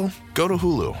 Well, go to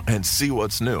Hulu and see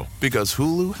what's new, because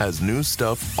Hulu has new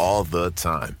stuff all the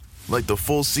time. Like the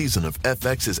full season of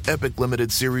FX's epic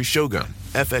limited series Shogun,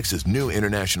 FX's new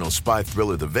international spy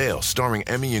thriller The Veil, starring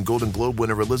Emmy and Golden Globe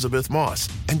winner Elizabeth Moss.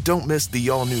 And don't miss the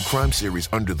all-new crime series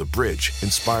Under the Bridge,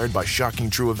 inspired by shocking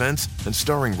true events and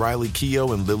starring Riley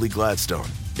Keough and Lily Gladstone.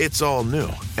 It's all new,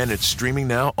 and it's streaming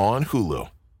now on Hulu.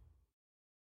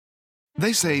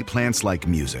 They say plants like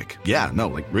music. Yeah, no,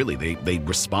 like really, they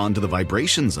respond to the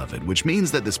vibrations of it, which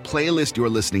means that this playlist you're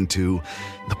listening to,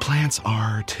 the plants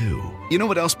are too. You know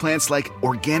what else plants like?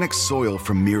 Organic soil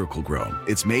from Miracle Grow.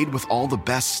 It's made with all the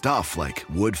best stuff like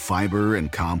wood fiber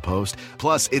and compost.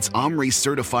 Plus, it's OMRI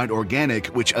certified organic,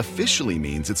 which officially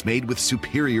means it's made with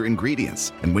superior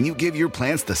ingredients. And when you give your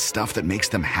plants the stuff that makes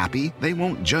them happy, they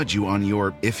won't judge you on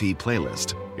your iffy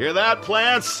playlist. Hear that,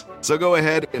 plants? So go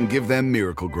ahead and give them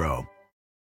Miracle Grow.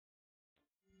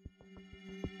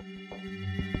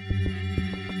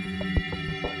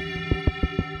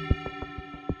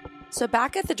 So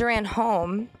back at the Duran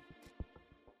home,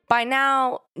 by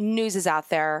now, news is out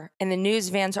there, and the news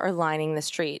vans are lining the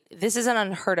street. This is an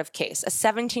unheard of case. A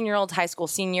 17-year-old high school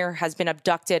senior has been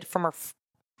abducted from her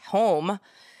home,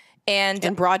 and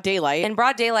in broad daylight.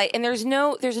 And there's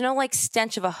no like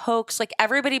stench of a hoax. Like,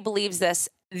 everybody believes this.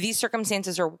 These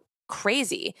circumstances are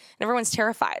crazy, and everyone's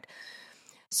terrified.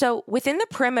 So within the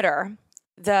perimeter,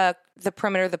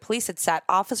 the police had set,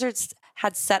 officers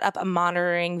had set up a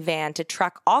monitoring van to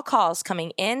track all calls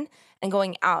coming in and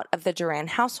going out of the Duran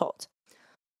household.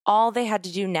 All they had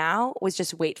to do now was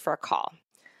just wait for a call.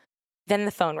 Then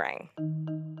the phone rang.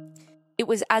 It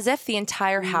was as if the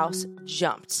entire house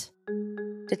jumped.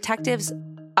 Detectives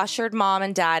ushered mom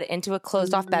and dad into a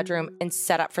closed-off bedroom and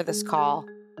set up for this call,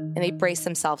 and they braced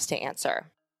themselves to answer.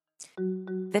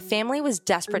 The family was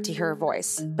desperate to hear her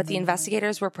voice, but the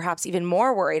investigators were perhaps even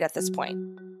more worried at this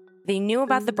point. They knew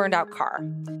about the burned-out car.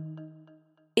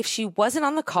 If she wasn't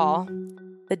on the call,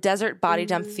 the desert body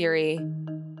dump theory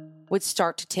would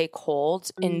start to take hold,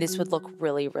 and this would look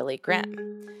really, really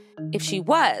grim. If she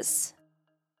was,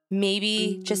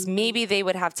 maybe, just maybe, they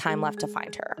would have time left to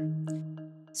find her.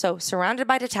 So, surrounded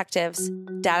by detectives,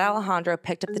 Dad Alejandro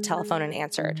picked up the telephone and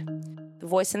answered. The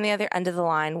voice on the other end of the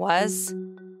line was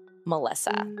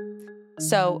Melissa.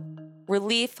 So,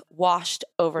 relief washed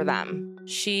over them.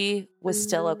 She was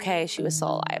still okay. She was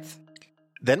still alive.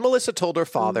 Then Melissa told her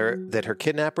father that her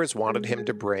kidnappers wanted him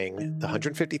to bring the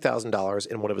 $150,000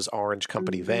 in one of his Orange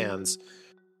Company vans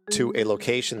to a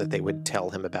location that they would tell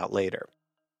him about later.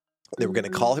 They were going to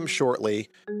call him shortly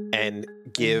and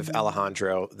give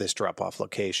Alejandro this drop-off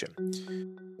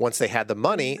location. Once they had the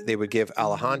money, they would give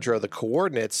Alejandro the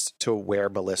coordinates to where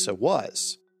Melissa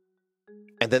was.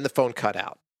 And then the phone cut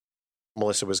out.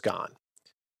 Melissa was gone.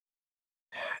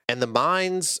 And the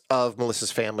minds of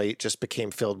Melissa's family just became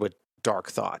filled with dark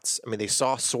thoughts. I mean, they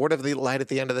saw sort of the light at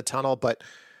the end of the tunnel, but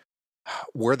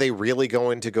Were they really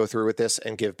going to go through with this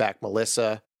and give back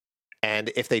Melissa?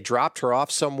 And if they dropped her off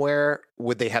somewhere,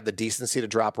 would they have the decency to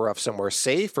drop her off somewhere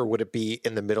safe, or would it be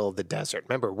in the middle of the desert?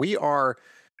 Remember,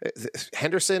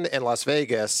 Henderson and Las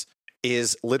Vegas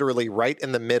is literally right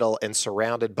in the middle and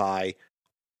surrounded by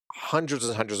hundreds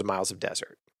and hundreds of miles of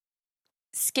desert.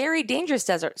 Scary, dangerous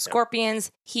desert.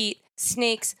 Scorpions, heat,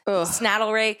 snakes,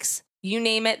 snaddle rakes, you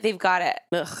name it, they've got it.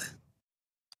 Ugh.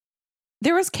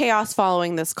 There was chaos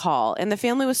following this call, and the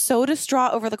family was so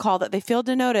distraught over the call that they failed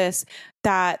to notice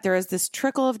that there was this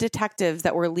trickle of detectives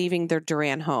that were leaving their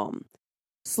Duran home.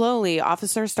 Slowly,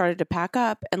 officers started to pack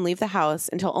up and leave the house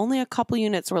until only a couple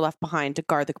units were left behind to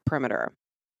guard the perimeter.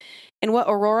 And what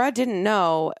Aurora didn't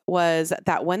know was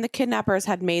that when the kidnappers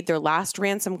had made their last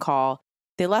ransom call,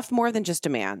 they left more than just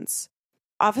demands.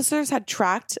 Officers had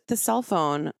tracked the cell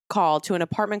phone call to an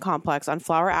apartment complex on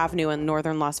Flower Avenue in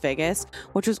northern Las Vegas,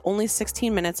 which was only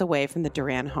 16 minutes away from the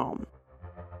Duran home.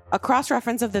 A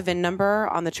cross-reference of the VIN number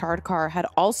on the charred car had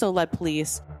also led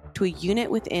police to a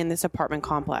unit within this apartment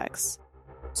complex.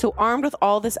 So armed with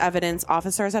all this evidence,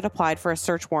 officers had applied for a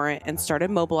search warrant and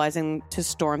started mobilizing to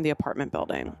storm the apartment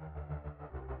building.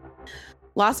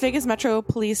 Las Vegas Metro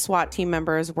Police SWAT team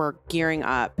members were gearing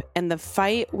up, and the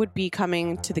fight would be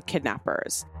coming to the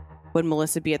kidnappers. Would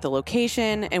Melissa be at the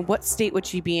location, and what state would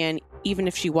she be in, even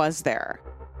if she was there?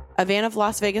 A van of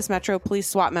Las Vegas Metro Police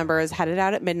SWAT members headed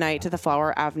out at midnight to the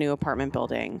Flower Avenue apartment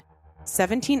building.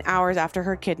 17 hours after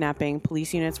her kidnapping,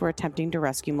 police units were attempting to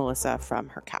rescue Melissa from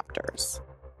her captors.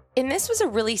 And this was a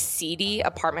really seedy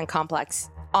apartment complex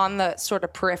on the sort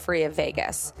of periphery of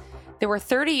Vegas. There were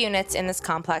 30 units in this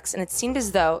complex, and it seemed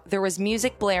as though there was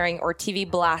music blaring or TV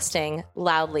blasting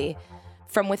loudly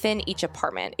from within each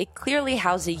apartment. It clearly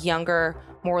housed a younger,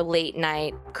 more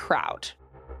late-night crowd,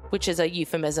 which is a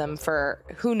euphemism for,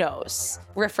 who knows,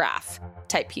 riffraff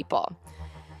type people.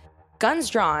 Guns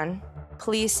drawn,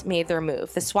 police made their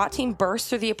move. The SWAT team burst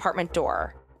through the apartment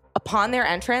door. Upon their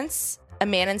entrance, a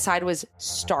man inside was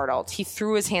startled. He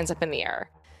threw his hands up in the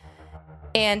air.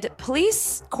 And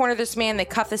police cornered this man, they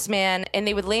cuffed this man, and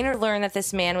they would later learn that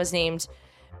this man was named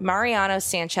Mariano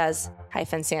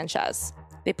Sanchez-Sanchez.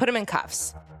 They put him in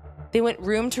cuffs. They went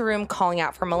room to room calling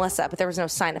out for Melissa, but there was no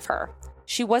sign of her.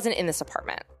 She wasn't in this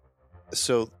apartment.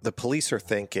 So the police are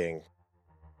thinking,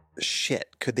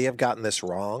 shit, could they have gotten this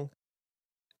wrong?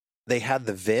 They had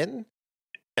the VIN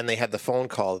and they had the phone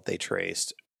call that they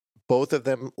traced. Both of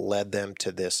them led them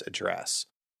to this address.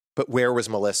 But where was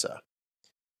Melissa?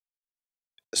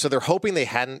 So they're hoping they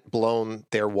hadn't blown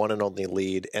their one and only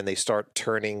lead, and they start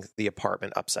turning the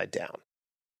apartment upside down.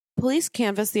 Police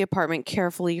canvassed the apartment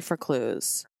carefully for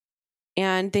clues,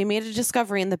 and they made a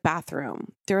discovery in the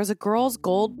bathroom. There was a girl's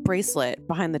gold bracelet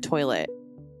behind the toilet.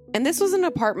 And this was an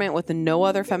apartment with no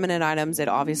other feminine items. It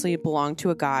obviously belonged to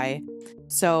a guy,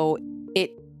 so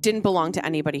it didn't belong to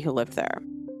anybody who lived there.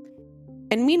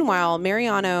 And meanwhile,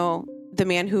 Mariano, the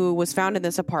man who was found in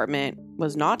this apartment,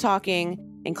 was not talking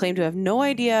and claimed to have no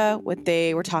idea what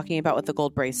they were talking about with the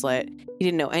gold bracelet. He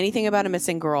didn't know anything about a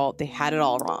missing girl. They had it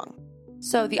all wrong.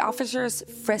 So the officers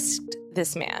frisked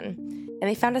this man, and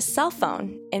they found a cell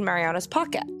phone in Mariano's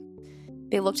pocket.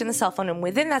 They looked in the cell phone, and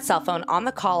within that cell phone, on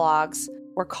the call logs,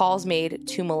 were calls made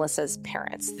to Melissa's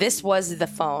parents. This was the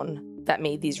phone that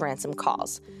made these ransom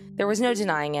calls. There was no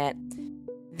denying it.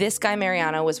 This guy,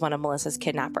 Mariano, was one of Melissa's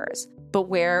kidnappers. But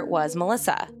where was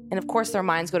Melissa? And of course, their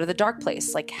minds go to the dark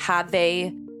place. Like, had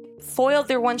they foiled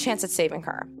their one chance at saving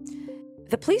her?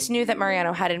 The police knew that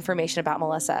Mariano had information about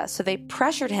Melissa, so they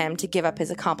pressured him to give up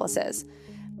his accomplices.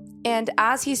 And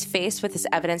as he's faced with this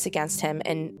evidence against him,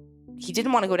 and he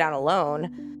didn't want to go down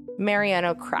alone,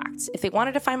 Mariano cracked. If they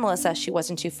wanted to find Melissa, she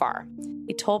wasn't too far.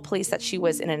 He told police that she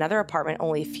was in another apartment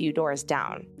only a few doors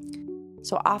down.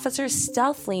 So officers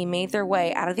stealthily made their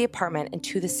way out of the apartment and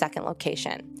to the second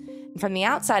location. And from the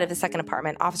outside of the second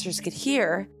apartment, officers could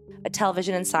hear a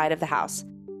television inside of the house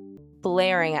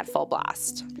blaring at full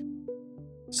blast.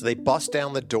 So they bust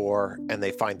down the door and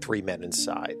they find 3 men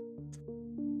inside.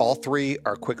 All 3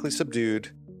 are quickly subdued,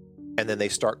 and then they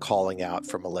start calling out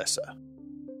for Melissa.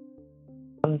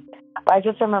 I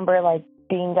just remember like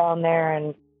being down there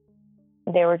and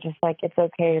they were just like, it's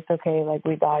okay, like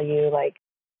we got you, like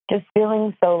just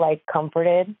feeling so like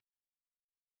comforted.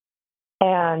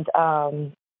 And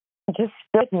just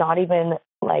like not even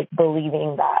like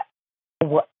believing that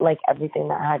what like everything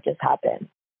that had just happened.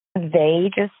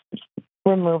 They just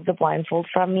removed the blindfold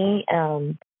from me.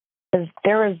 Because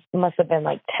there must have been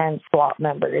like 10 SWAT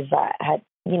members that had,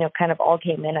 you know, kind of all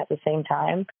came in at the same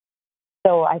time.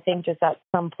 So I think just at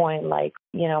some point, like,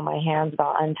 you know, my hands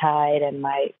got untied and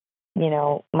my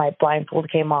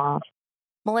blindfold came off.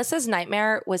 Melissa's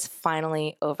nightmare was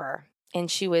finally over, and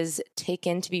she was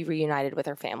taken to be reunited with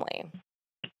her family.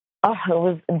 Oh, it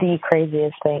was the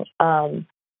craziest thing.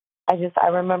 I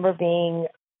remember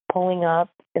pulling up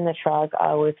in the truck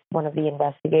with one of the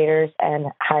investigators and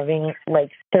having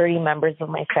like 30 members of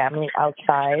my family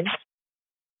outside.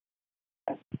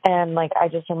 And like, I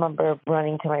just remember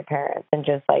running to my parents and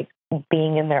just like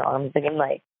being in their arms again.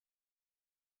 Like,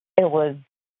 it was,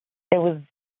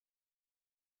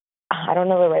 I don't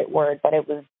know the right word, but it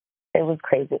was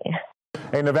crazy.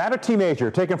 A Nevada teenager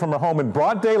taken from her home in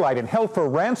broad daylight and held for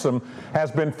ransom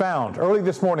has been found. Early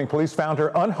this morning, police found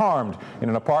her unharmed in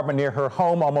an apartment near her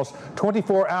home almost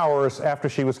 24 hours after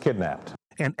she was kidnapped.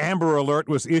 An Amber Alert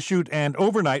was issued and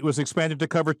overnight was expanded to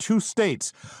cover 2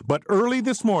 states. But early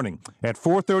this morning at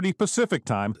 4:30 Pacific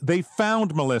time, they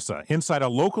found Melissa inside a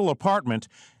local apartment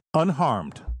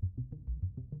unharmed.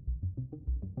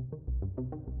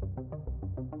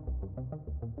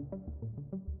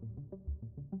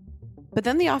 But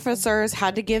then the officers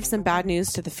had to give some bad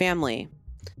news to the family.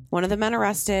 One of the men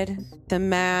arrested, the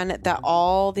man that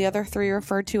all the other 3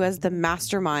 referred to as the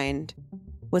mastermind,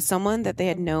 was someone that they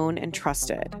had known and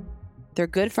trusted. Their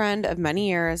good friend of many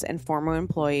years and former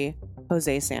employee,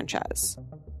 Jose Sanchez.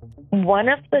 One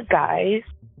of the guys,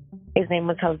 his name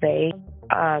was Jose,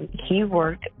 he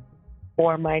worked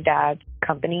for my dad's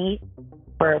company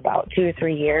for about 2 or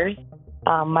 3 years.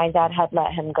 My dad had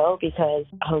let him go because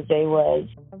Jose was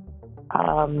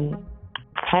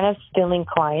kind of stealing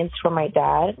clients from my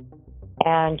dad.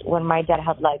 And when my dad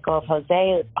had let go of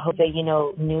Jose,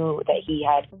 knew that he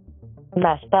had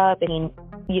messed up, and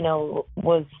he,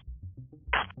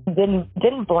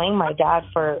 didn't blame my dad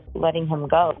for letting him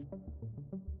go.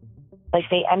 Like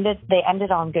they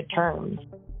ended on good terms.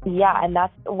 Yeah, and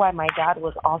that's why my dad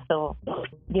was also,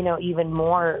 even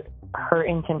more hurt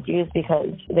and confused,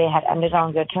 because they had ended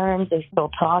on good terms. They still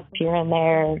talked here and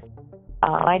there.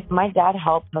 My dad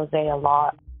helped Jose a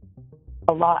lot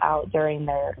out during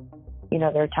their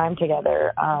time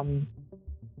together,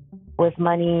 with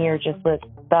money or just with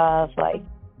stuff. Like,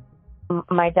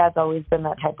 my dad's always been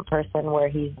that type of person where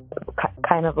he's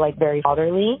kind of like very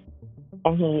fatherly,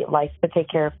 and he likes to take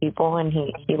care of people, and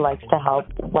he likes to help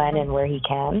when and where he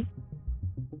can.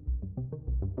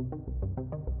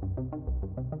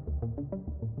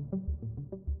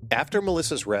 After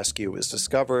Melissa's rescue, it was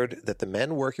discovered that the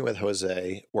men working with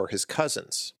Jose were his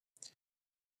cousins.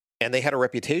 And they had a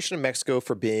reputation in Mexico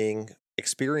for being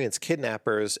experienced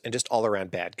kidnappers and just all-around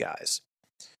bad guys.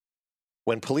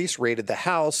 When police raided the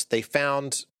house, they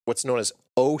found what's known as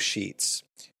O sheets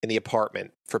in the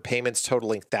apartment for payments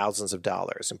totaling thousands of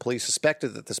dollars. And police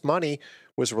suspected that this money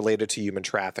was related to human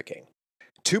trafficking.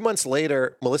 2 months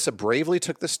later, Melissa bravely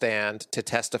took the stand to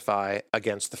testify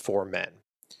against the 4 men,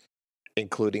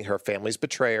 including her family's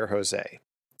betrayer, Jose.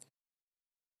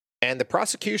 And the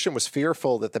prosecution was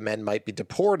fearful that the men might be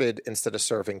deported instead of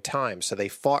serving time, so they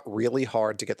fought really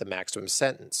hard to get the maximum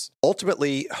sentence.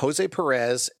 Ultimately, Jose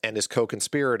Perez and his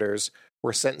co-conspirators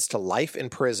were sentenced to life in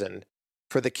prison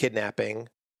for the kidnapping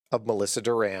of Melissa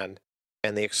Duran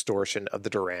and the extortion of the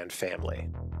Duran family.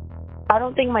 I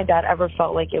don't think my dad ever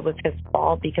felt like it was his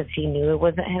fault, because he knew it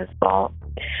wasn't his fault.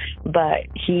 But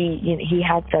he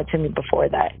had said to me before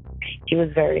that he was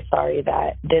very sorry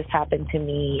that this happened to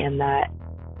me, and that,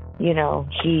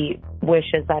 he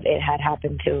wishes that it had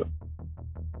happened to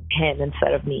him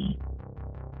instead of me.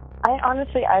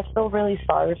 I feel really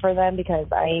sorry for them, because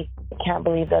I can't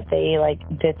believe that they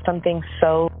did something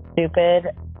so stupid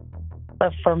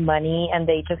for money, and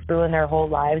they just ruined their whole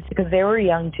lives, because they were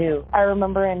young too. I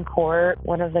remember in court,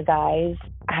 one of the guys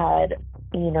had,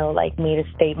 made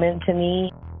a statement to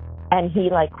me, and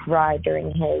he cried during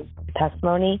his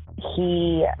testimony.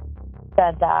 He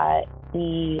said that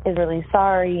he is really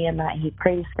sorry and that he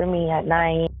prays for me at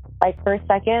night. For a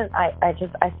second,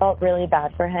 I felt really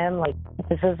bad for him.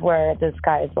 This is where this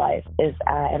guy's life is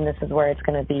at, and this is where it's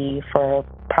going to be for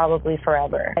probably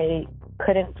forever. I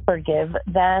couldn't forgive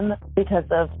them because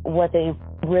of what they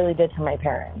really did to my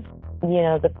parents.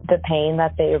 The pain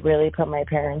that they really put my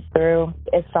parents through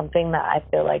is something that I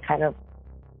feel like kind of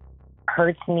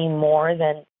hurts me more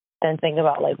than think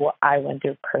about what I went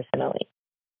through personally.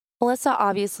 Melissa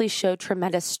obviously showed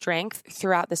tremendous strength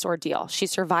throughout this ordeal. She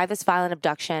survived this violent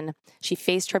abduction, she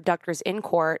faced her abductors in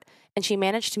court, and she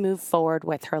managed to move forward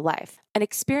with her life. An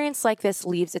experience like this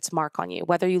leaves its mark on you,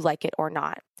 whether you like it or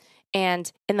not.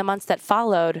 And in the months that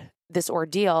followed this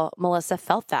ordeal, Melissa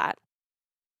felt that.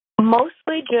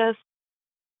 Mostly just,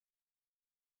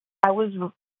 I was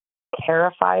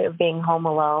terrified of being home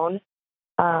alone.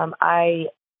 I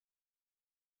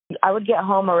would get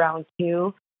home around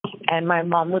 2, and my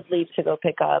mom would leave to go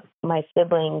pick up my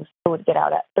siblings who would get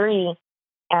out at 3.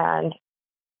 And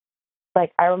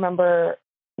like, I remember,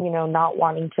 not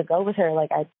wanting to go with her. Like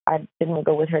I didn't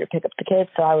go with her to pick up the kids.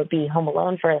 So I would be home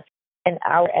alone for an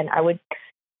hour, and I would,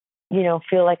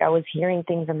 feel like I was hearing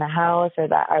things in the house, or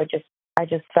that I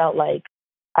just felt like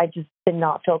I just did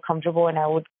not feel comfortable. And I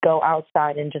would go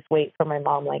outside and just wait for my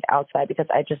mom, like outside, because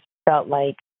I just felt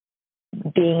like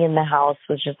being in the house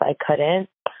was just, I couldn't.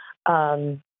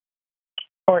 And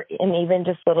even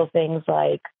just little things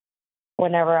like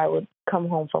whenever I would come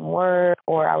home from work,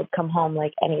 or I would come home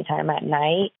like anytime at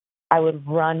night, I would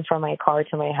run from my car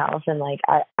to my house, and like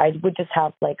I would just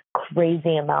have like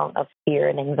crazy amount of fear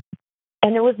and anxiety.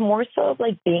 And it was more so of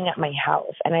like being at my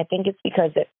house. And I think it's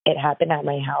because it happened at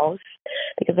my house,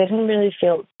 because I didn't really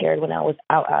feel scared when I was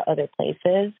out at other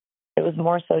places. It was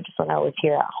more so just when I was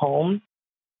here at home.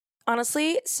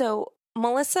 Honestly, so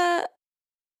Melissa,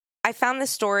 I found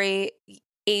this story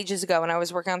ages ago when I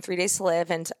was working on 3 Days to Live,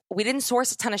 and we didn't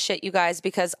source a ton of shit, you guys,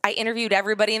 because I interviewed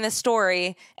everybody in this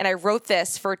story and I wrote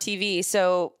this for TV.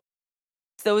 So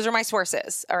those are my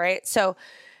sources. All right. So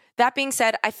that being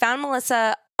said, I found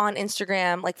Melissa on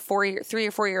Instagram like 3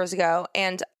 or 4 years ago,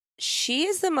 and she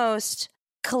is the most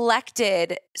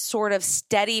collected, sort of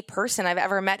steady person I've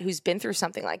ever met who's been through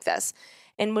something like this.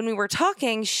 And when we were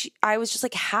talking, I was just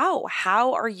like, how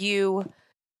are you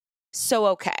so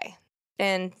okay?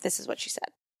 And this is what she said.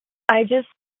 I just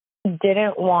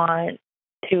didn't want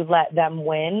to let them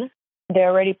win. They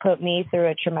already put me through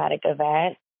a traumatic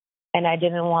event, and I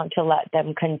didn't want to let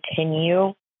them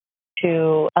continue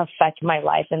to affect my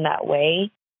life in that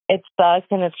way. It sucks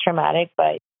and it's traumatic,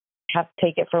 but you have to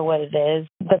take it for what it is.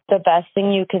 But the best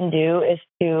thing you can do is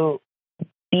to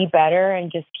be better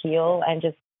and just heal and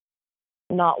just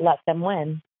not let them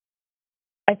win.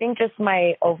 I think just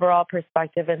my overall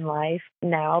perspective in life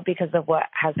now, because of what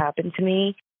has happened to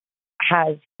me,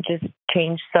 has just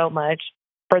changed so much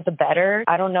for the better.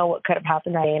 I don't know what could have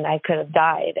happened that day, and I could have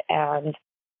died, and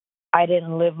I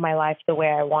didn't live my life the way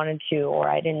I wanted to, or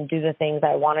I didn't do the things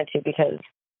I wanted to because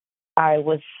I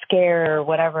was scared or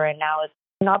whatever. And now it's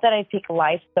not that I take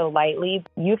life so lightly.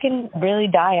 You can really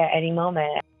die at any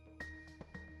moment.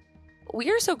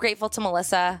 We are so grateful to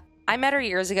Melissa. I met her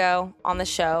years ago on the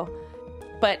show,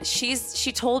 but she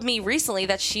told me recently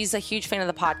that she's a huge fan of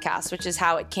the podcast, which is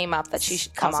how it came up that she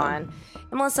should come on.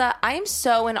 And Melissa, I am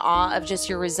so in awe of just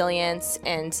your resilience,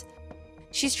 and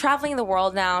she's traveling the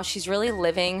world now. She's really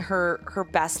living her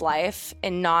best life,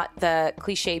 and not the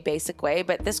cliche basic way.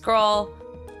 But this girl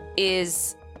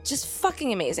is just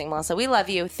fucking amazing, Melissa. We love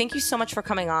you. Thank you so much for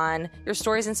coming on. Your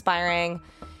story is inspiring,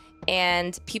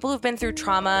 and people who've been through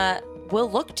trauma will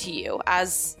look to you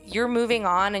as you're moving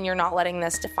on, and you're not letting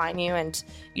this define you, and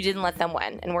you didn't let them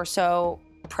win. And we're so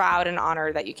proud and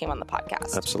honored that you came on the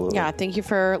podcast. Absolutely. Yeah, thank you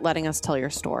for letting us tell your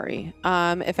story.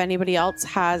 If anybody else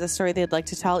has a story they'd like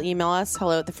to tell, email us,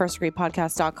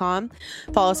 hello@thefirstdegreepodcast.com.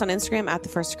 Follow us on Instagram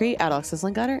 @thefirstdegree, @Alexis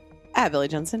Lingutter, @Billy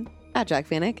Jensen, @Jack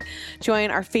Vanek.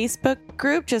 Join our Facebook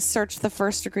group. Just search The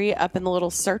First Degree up in the little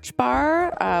search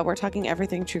bar. We're talking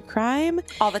everything true crime.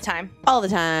 All the time. All the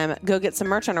time. Go get some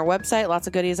merch on our website. Lots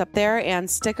of goodies up there. And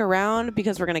stick around,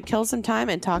 because we're going to kill some time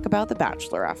and talk about The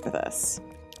Bachelor after this.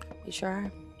 We sure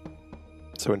are.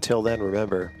 So until then,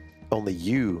 remember, only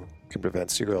you can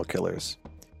prevent serial killers.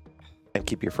 And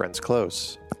keep your friends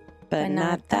close. But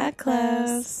not that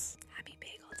close. Happy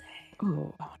Bagel Day.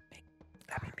 Ooh.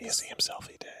 Happy Museum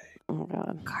Selfie Day. Oh,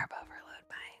 God. Carb overload.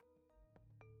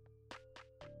 Bye.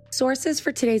 Sources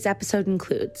for today's episode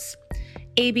includes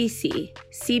ABC,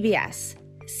 CBS,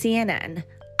 CNN,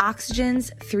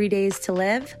 Oxygen's 3 Days to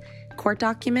Live, court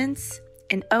documents,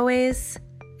 and always,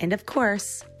 and of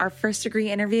course, our First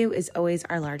Degree interview is always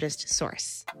our largest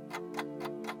source.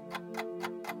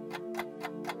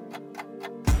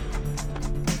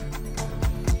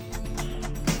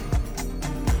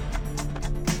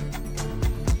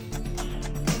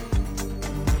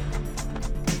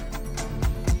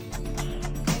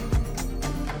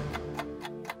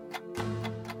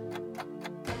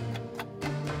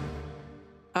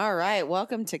 All right.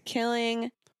 Welcome to Killing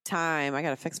Time. I got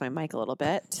to fix my mic a little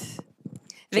bit.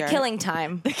 The killing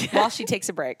time while she takes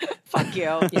a break. Fuck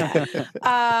you.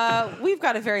 Yeah. We've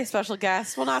got a very special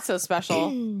guest. Well, not so special.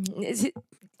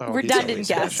 Redundant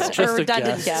guest. A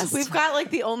redundant guest. We've got like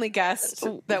the only guest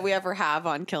that we ever have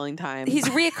on Killing Time. He's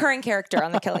a reoccurring character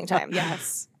on the Killing Time.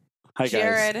 Yes. Hi, guys.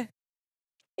 Jared,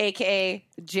 a.k.a.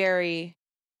 Jerry,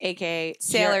 a.k.a.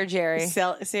 Sailor Jerry.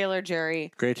 Sailor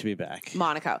Jerry. Great to be back.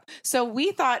 Monaco. So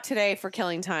we thought today for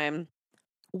Killing Time,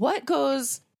 what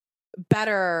goes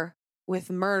better with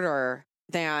murder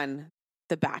than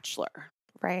The Bachelor?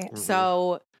 Right. Mm-hmm.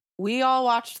 So we all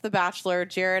watched The Bachelor.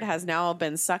 Jared has now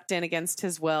been sucked in against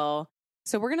his will.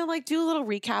 So we're going to do a little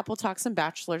recap. We'll talk some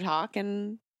Bachelor talk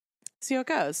and see how it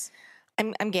goes.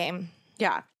 I'm game.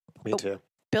 Yeah. Me too.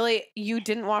 Billy, you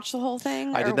didn't watch the whole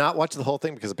thing? I did not watch the whole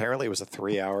thing because apparently it was a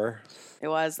 3-hour. It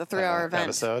was a 3-hour event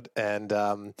episode,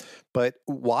 and but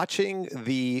watching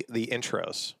the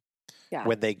intros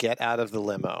when they get out of the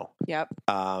limo,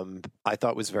 I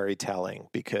thought was very telling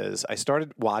because I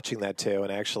started watching that too,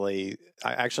 and I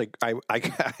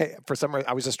for some reason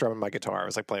I was just strumming my guitar. I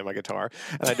was playing my guitar,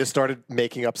 and I just started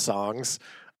making up songs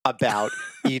about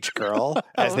each girl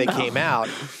as they came out.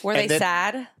 Were they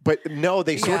sad? But no,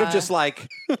 they sort of just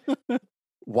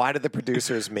why did the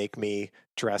producers make me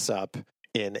dress up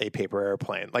in a paper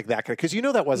airplane like that? Because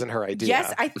that wasn't her idea.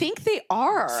 Yes, I think they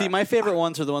are. See, my favorite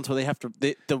ones are the ones where they have to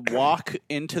the walk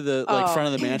into the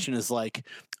front of the mansion is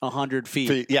 100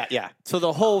 feet. Yeah. So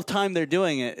the whole time they're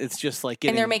doing it, it's just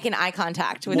and they're making eye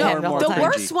contact with more him and the more whole The time.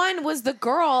 worst one was the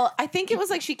girl. I think it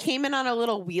was she came in on a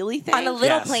little wheelie thing. On a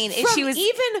little plane. And From she was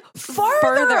even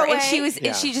further away.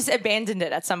 And she just abandoned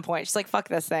it at some point. She's like, fuck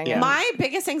this thing. Yeah. My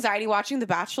biggest anxiety watching The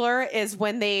Bachelor is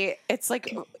when it's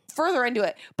further into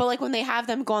it, but when they have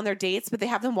them go on their dates, but they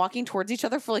have them walking towards each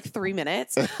other for 3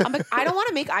 minutes. I'm like, I don't want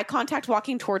to make eye contact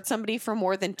walking towards somebody for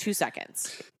more than 2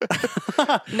 seconds.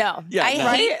 No. Yeah,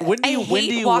 I hate walking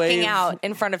wave, out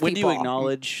in front of when people. do you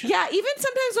acknowledge? Yeah, even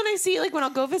sometimes when I see when I'll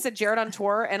go visit Jared on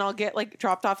tour and I'll get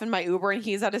dropped off in my Uber and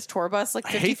he's at his tour bus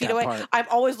 50 feet away, I'm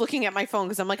always looking at my phone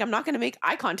because I'm not going to make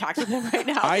eye contact with him right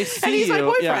now. I see and he's my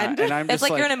boyfriend. and I'm just it's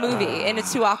you're in a movie and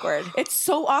it's too awkward. It's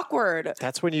so awkward.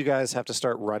 That's when you guys have to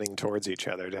start running towards each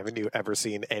other. Haven't you ever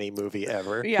seen any movie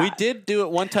ever? Yeah. We did do it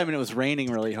one time and it was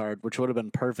raining really hard, which would have been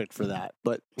perfect for that.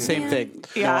 But same thing.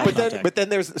 Yeah. But then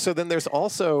there's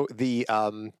also the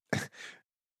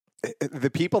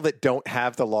people that don't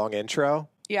have the long intro.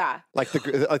 Yeah.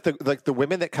 The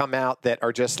women that come out that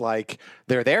are just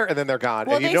they're there and then they're gone.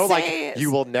 Well, and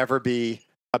you will never be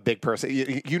a big person.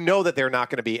 You know that they're not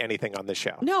going to be anything on the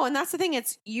show. No, and that's the thing.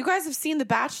 You guys have seen The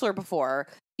Bachelor before.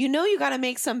 You got to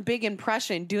make some big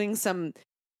impression doing some,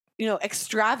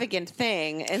 extravagant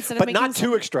thing instead of but making not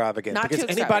too extravagant. Because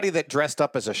anybody that dressed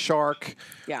up as a shark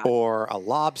or a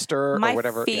lobster My or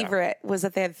whatever. favorite was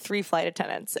that they had 3 flight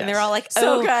attendants. And they're all like,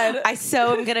 So good. I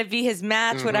am going to be his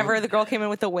match, whatever. The girl came in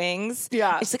with the wings.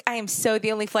 Yeah. It's I am so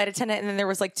the only flight attendant. And then there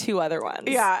was 2 other ones.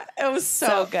 Yeah. It was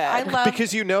so good. I love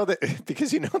because you know that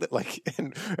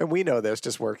and we know this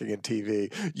just working in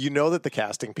TV, that the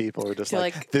casting people are just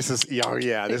this is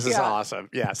this is awesome.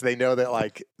 Yes. They know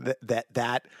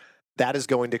that that is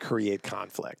going to create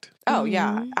conflict. Oh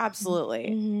yeah,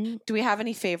 absolutely. Do we have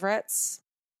any favorites?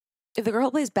 The girl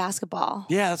who plays basketball.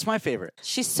 Yeah, that's my favorite.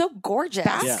 She's so gorgeous.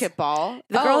 Basketball.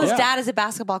 The girl whose dad is a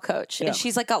basketball coach, and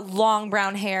she's got long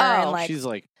brown hair and she's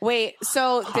wait.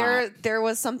 So hot. there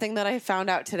was something that I found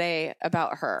out today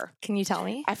about her. Can you tell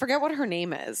me? I forget what her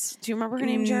name is. Do you remember her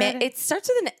name, Jared? It starts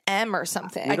with an M or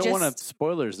something. We don't want a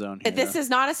spoiler zone here. This is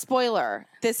not a spoiler.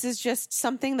 This is just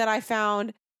something that I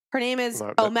found. Her name is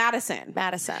Madison.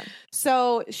 Madison.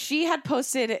 So she had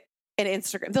posted an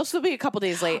Instagram. They'll still be a couple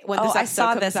days late when this episode I saw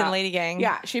comes this out. in Lady Gang.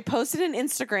 Yeah, she posted an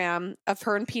Instagram of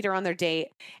her and Peter on their date,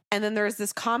 and then there's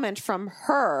this comment from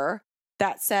her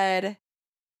that said,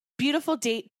 "Beautiful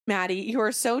date, Maddie. You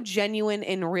are so genuine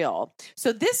and real."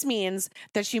 So this means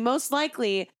that she most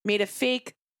likely made a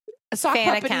fake sock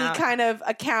Fan puppety account. kind of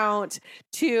account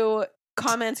to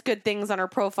comment good things on her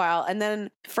profile, and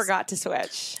then forgot to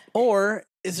switch. Or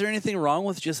is there anything wrong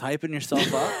with just hyping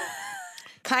yourself up?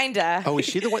 Kinda. Oh, is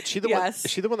she the one? Yes. Is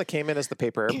she the one that came in as the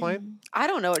paper airplane? I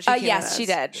don't know what she came yes, in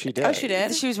she as. did. She did. Oh, she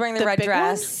did? She was wearing the The red big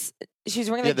dress. She was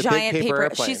wearing the big giant paper.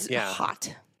 airplane. She's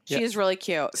hot. She is really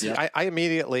cute. See, I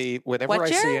immediately, whenever What, I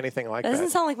see Jared? anything like That doesn't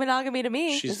that, sound like monogamy to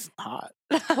me. She's hot.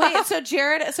 Wait, so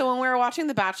Jared, when we were watching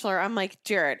The Bachelor, I'm like,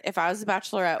 Jared, if I was a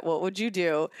bachelorette, what would you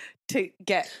do to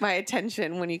get my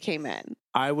attention when you came in?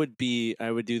 I would do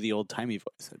the old timey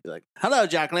voice. I'd be like, "Hello,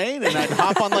 Jacqueline," and I'd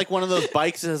hop on one of those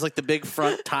bikes that has the big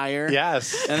front tire.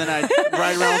 Yes, and then I'd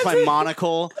ride around with my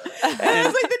monocle. And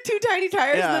it's the 2 tiny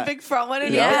tires and the big front one.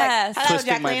 And yes, you're like,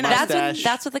 "Hello, Jacqueline."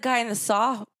 That's what the guy in the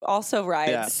Saw also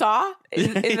rides. Yeah. Saw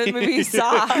in the movie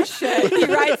Saw. Oh, shit. He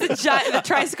rides the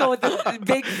tricycle with the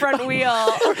big front wheel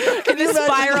and the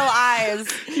spiral eyes.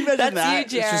 Can you imagine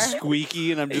that? You, Jer. It's just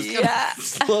squeaky, and I'm just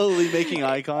slowly making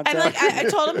eye contact. And I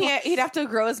told him he'd have to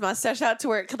grow his mustache out to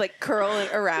where it could curl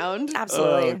it around.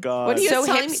 Absolutely. Oh, God. When he So was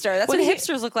telling me- hipster. That's when what he-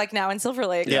 hipsters look like now in Silver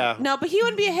Lake. yeah. No, but he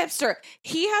wouldn't be a hipster.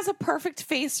 He has a perfect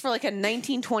face for a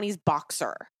 1920s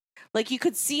boxer. Like you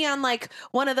could see on like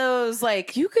one of those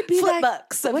like you could be flip like,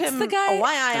 books of what's him. the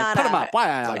guy? Put him up.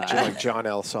 Why? Like John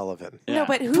L. Sullivan. No,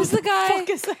 but who's the guy?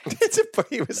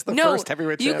 He was the first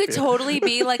heavyweight you champion. could totally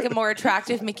be like a more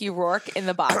attractive Mickey Rourke in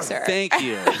The Boxer. Thank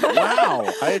you.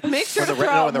 Wow. Make sure to the- throw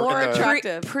no, in the- more in the-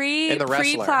 attractive. In the wrestler.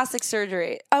 Pre-plastic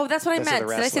surgery. Oh, that's what I This is meant.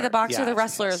 the Did I say wrestler. The Boxer or The Yes,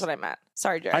 Wrestler yes. is what I meant.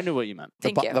 Sorry, Jared. I knew what you meant.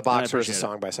 Thank you. The Boxer is a appreciate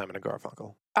song by Simon and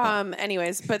Garfunkel.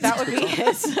 Anyways, but that would be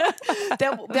his.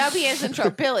 That'd be his intro,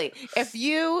 Billy.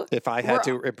 If I had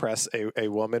to impress a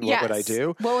woman, what would I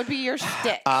do? What would be your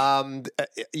shtick?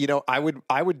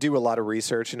 I would do a lot of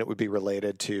research, and it would be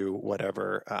related to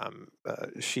whatever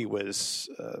she was.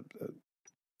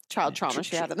 Child trauma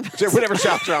she had in the past. Whatever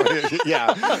child trauma.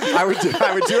 Yeah, I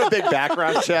would do a big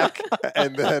background check,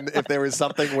 and then if there was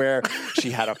something where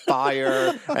she had a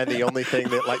fire, and the only thing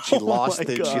that like she lost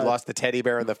the teddy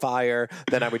bear in the fire,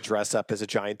 then I would dress up as a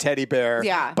giant teddy bear.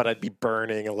 Yeah. But I'd be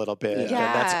burning a little bit, and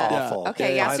Yeah. that's awful.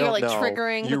 Okay, yeah. I So you're like don't know.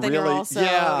 triggering, You but then you're really- also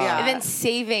And then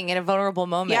saving in a vulnerable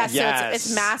moment. Yeah, so Yes.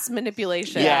 it's mass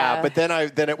manipulation. Yeah, but then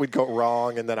it would go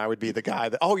wrong, and then I would be the guy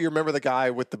that. Oh, you remember the guy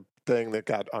with the thing that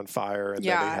got on fire, and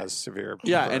then he has severe.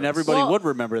 Yeah, and everybody would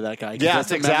remember that guy. 'cause Yes,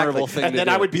 that's a exactly. memorable thing And to then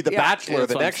do. I would be the Yeah. Bachelor That's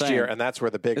the what I'm next saying. year, and that's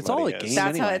where the big It's all money a is. game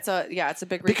That's how anyway. it's a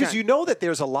big Because return. you know that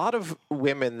there's a lot of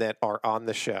women that are on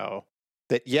the show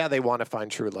that they want to find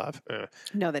true love.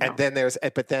 No, they And don't.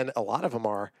 then a lot of them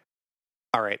are.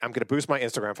 All right, I'm going to boost my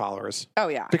Instagram followers. Oh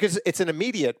yeah, Because it's an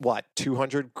immediate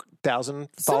 200,000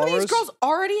 some followers. of these girls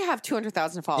already have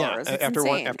 200,000 followers. Yeah, It's after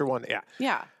insane. one, yeah.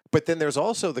 Yeah. But then there's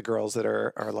also the girls that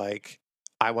are like,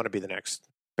 I want to be the next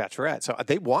Bachelorette. So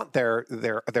they want their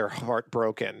heart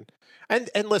broken. And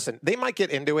listen, they might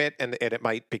get into it and it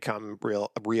might become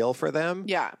real for them.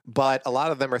 Yeah. But a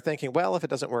lot of them are thinking, well, if it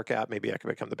doesn't work out, maybe I could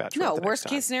become the Bachelorette. No, the worst next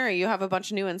time. case scenario, you have a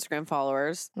bunch of new Instagram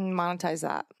followers. Monetize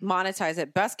that. Monetize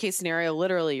it. Best case scenario,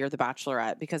 literally, you're the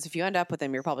Bachelorette because if you end up with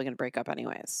them, you're probably going to break up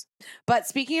anyways. But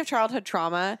speaking of childhood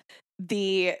trauma,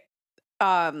 the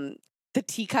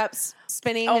teacups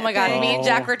spinning. Oh my God. thing. Me and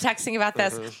Jack were texting about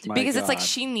this My because it's like God.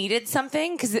 she needed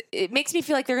something because it makes me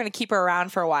feel like they're going to keep her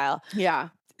around for a while. Yeah.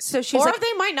 So she's Or like,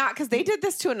 they might not because they did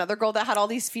this to another girl that had all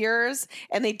these fears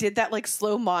and they did that like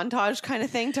slow montage kind of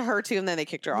thing to her too and then they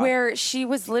kicked her off. where she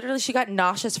was literally, she got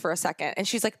nauseous for a second. And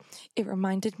she's like, it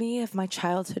reminded me of my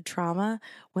childhood trauma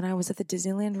when I was at the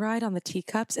Disneyland ride on the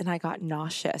teacups and I got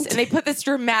nauseous. And they put this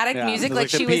dramatic Yeah, music there's, like like,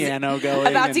 she the was piano going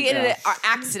about to and- get in yeah. an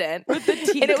accident. With the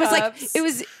And it was like,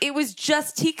 teacups. it was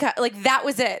just teacup. Like that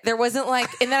was it. There wasn't like,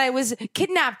 and then I was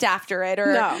kidnapped after it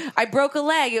or No. I broke a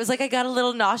leg. It was like I got a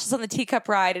little nauseous on the teacup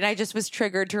ride and I just was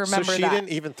triggered to remember so she that. didn't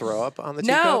even throw up on the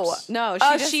No. teacups? No,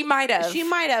 She might have. She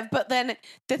might have, but then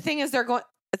the thing is they're going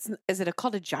is it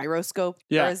called a gyroscope?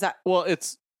 Yeah. Or is that Well,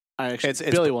 it's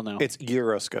Billy will know. It's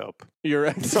Euroscope. You're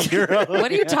right.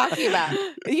 What are you talking about?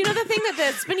 you know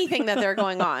the spinny thing that they're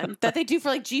going on that they do for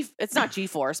like it's not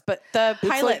G-force, but the It's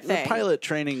pilot like thing. the pilot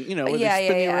training, where Yeah, they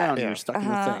spin yeah, you yeah. around and Yeah. you're stuck in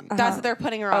the thing. That's what they're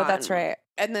putting her on. Oh, that's right.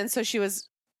 And then so she was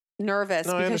nervous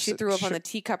No, I because she understand. threw up on Sure. the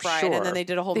teacup ride, Sure. and then they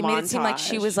did a whole They montage. made it seem like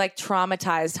she was like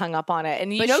traumatized, hung up on it,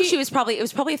 and you But know she- it was probably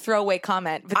a throwaway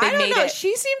comment, but they I don't made know. it.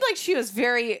 She seemed like she was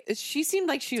very. She seemed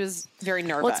like she was very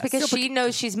nervous. Well, it's because she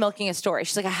knows she's milking a story.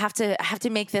 She's like, I have to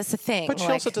make this a thing. But she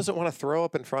Like, also doesn't want to throw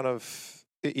up in front of,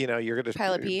 you're going to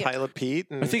Pilot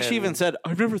Pete. And, I think she and- even said,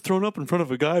 "I've never thrown up in front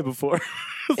of a guy before."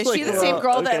 Is she the same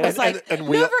girl that was like, and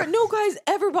we- no guy's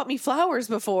ever bought me flowers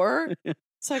before?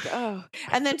 It's like, oh.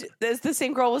 And then the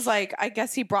same girl was like, I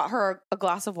guess he brought her a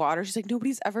glass of water. She's like,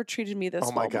 nobody's ever treated me this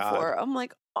Oh my well God. before. I'm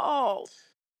like, oh,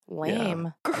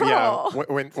 lame. girl.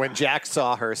 Yeah, when Jack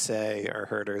saw her say or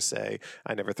heard her say,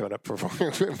 "I never thrown up in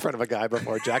front of a guy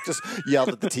before," Jack just yelled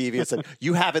at the TV and said,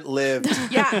 "You haven't lived."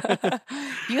 Yeah.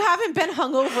 You haven't been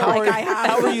hungover like I have.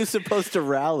 How are you supposed to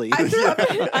rally? I threw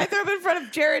up in front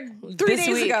of Jared 3 This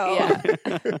days week, ago.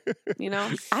 yeah. You know?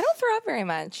 I don't throw up very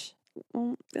much.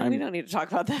 We don't need to talk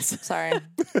about this. Sorry,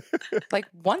 like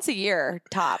once a year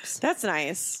tops. That's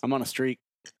nice. I'm on a streak.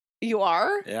 You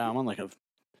are? Yeah, I'm on like a.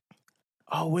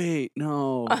 Oh wait,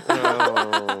 no.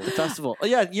 No. The festival. Oh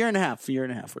yeah, year and a half. We're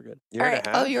good. Year and a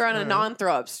half? Oh, you're on a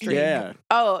non-throw up streak. Yeah.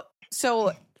 Oh,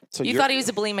 so So You you're- thought he was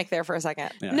a bulimic there for a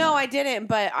second. Yeah. no, I didn't.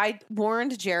 But I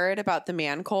warned Jared about the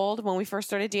man cold when we first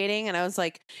started dating, and I was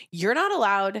like, "You're not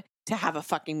allowed to have a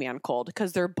fucking man cold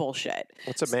because they're bullshit."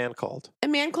 What's a man called? A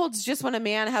man cold's just when a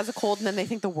man has a cold and then they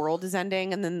think the world is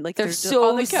ending, and then like They're just so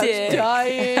on the couch sick.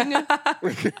 dying.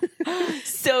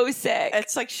 So sick.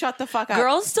 It's like shut the fuck up.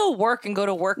 Girls still work and go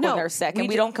to work when they're sick, and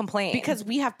we do- don't complain because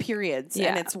we have periods and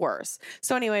Yeah. it's worse.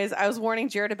 So, anyways, I was warning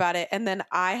Jared about it, and then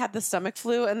I had the stomach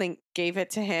flu, and then gave it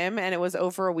to him, and it was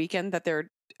over a weekend that it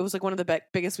was like one of the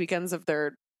biggest weekends of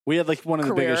their We had like one of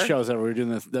the career. biggest shows ever. We were doing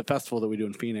the festival that we do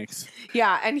in Phoenix.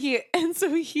 Yeah, and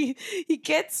so he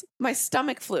gets my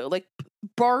stomach flu, like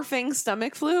barfing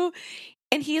stomach flu.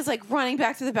 And he is like running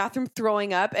back to the bathroom,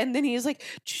 throwing up. And then he's like,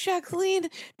 Jacqueline,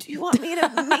 do you want me to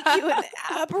make you an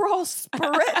Aperol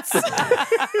Spritz?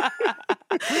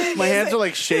 My hands are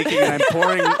like shaking, and I'm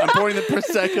pouring the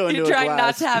prosecco into You're a trying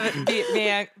glass. not to have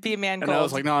it be a man cold. And I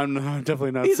was like, no, I'm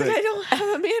definitely not He's sick. like, I don't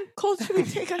have a man cold. Should we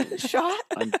take a shot?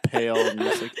 I'm pale and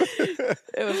just like,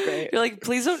 It was great. You're like,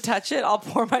 please don't touch it. I'll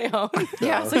pour my own.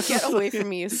 Yeah, it's like, get away from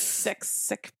me, you sick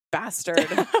bastard.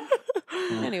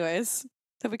 Anyways,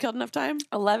 have we killed enough time?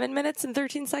 11 minutes and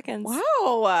 13 seconds.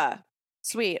 Wow.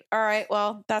 Sweet. All right.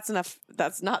 Well, that's enough.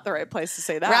 That's not the right place to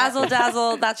say that. Razzle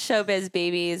dazzle. That's showbiz,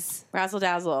 babies. Razzle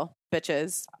dazzle,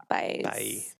 bitches. Bye.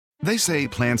 Bye. They say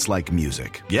plants like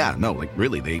music. Yeah, no, like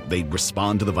really, they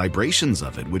respond to the vibrations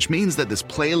of it, which means that this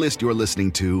playlist you're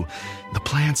listening to, the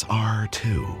plants are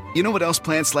too. You know what else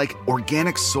plants like?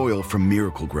 Organic soil from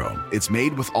Miracle Grow. It's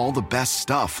made with all the best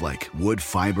stuff like wood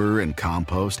fiber and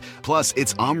compost. Plus,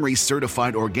 it's OMRI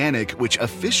certified organic, which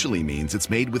officially means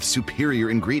it's made with superior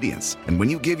ingredients. And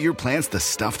when you give your plants the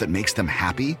stuff that makes them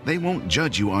happy, they won't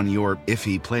judge you on your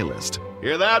iffy playlist.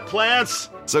 Hear that,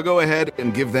 plants? So go ahead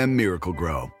and give them Miracle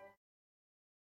Grow.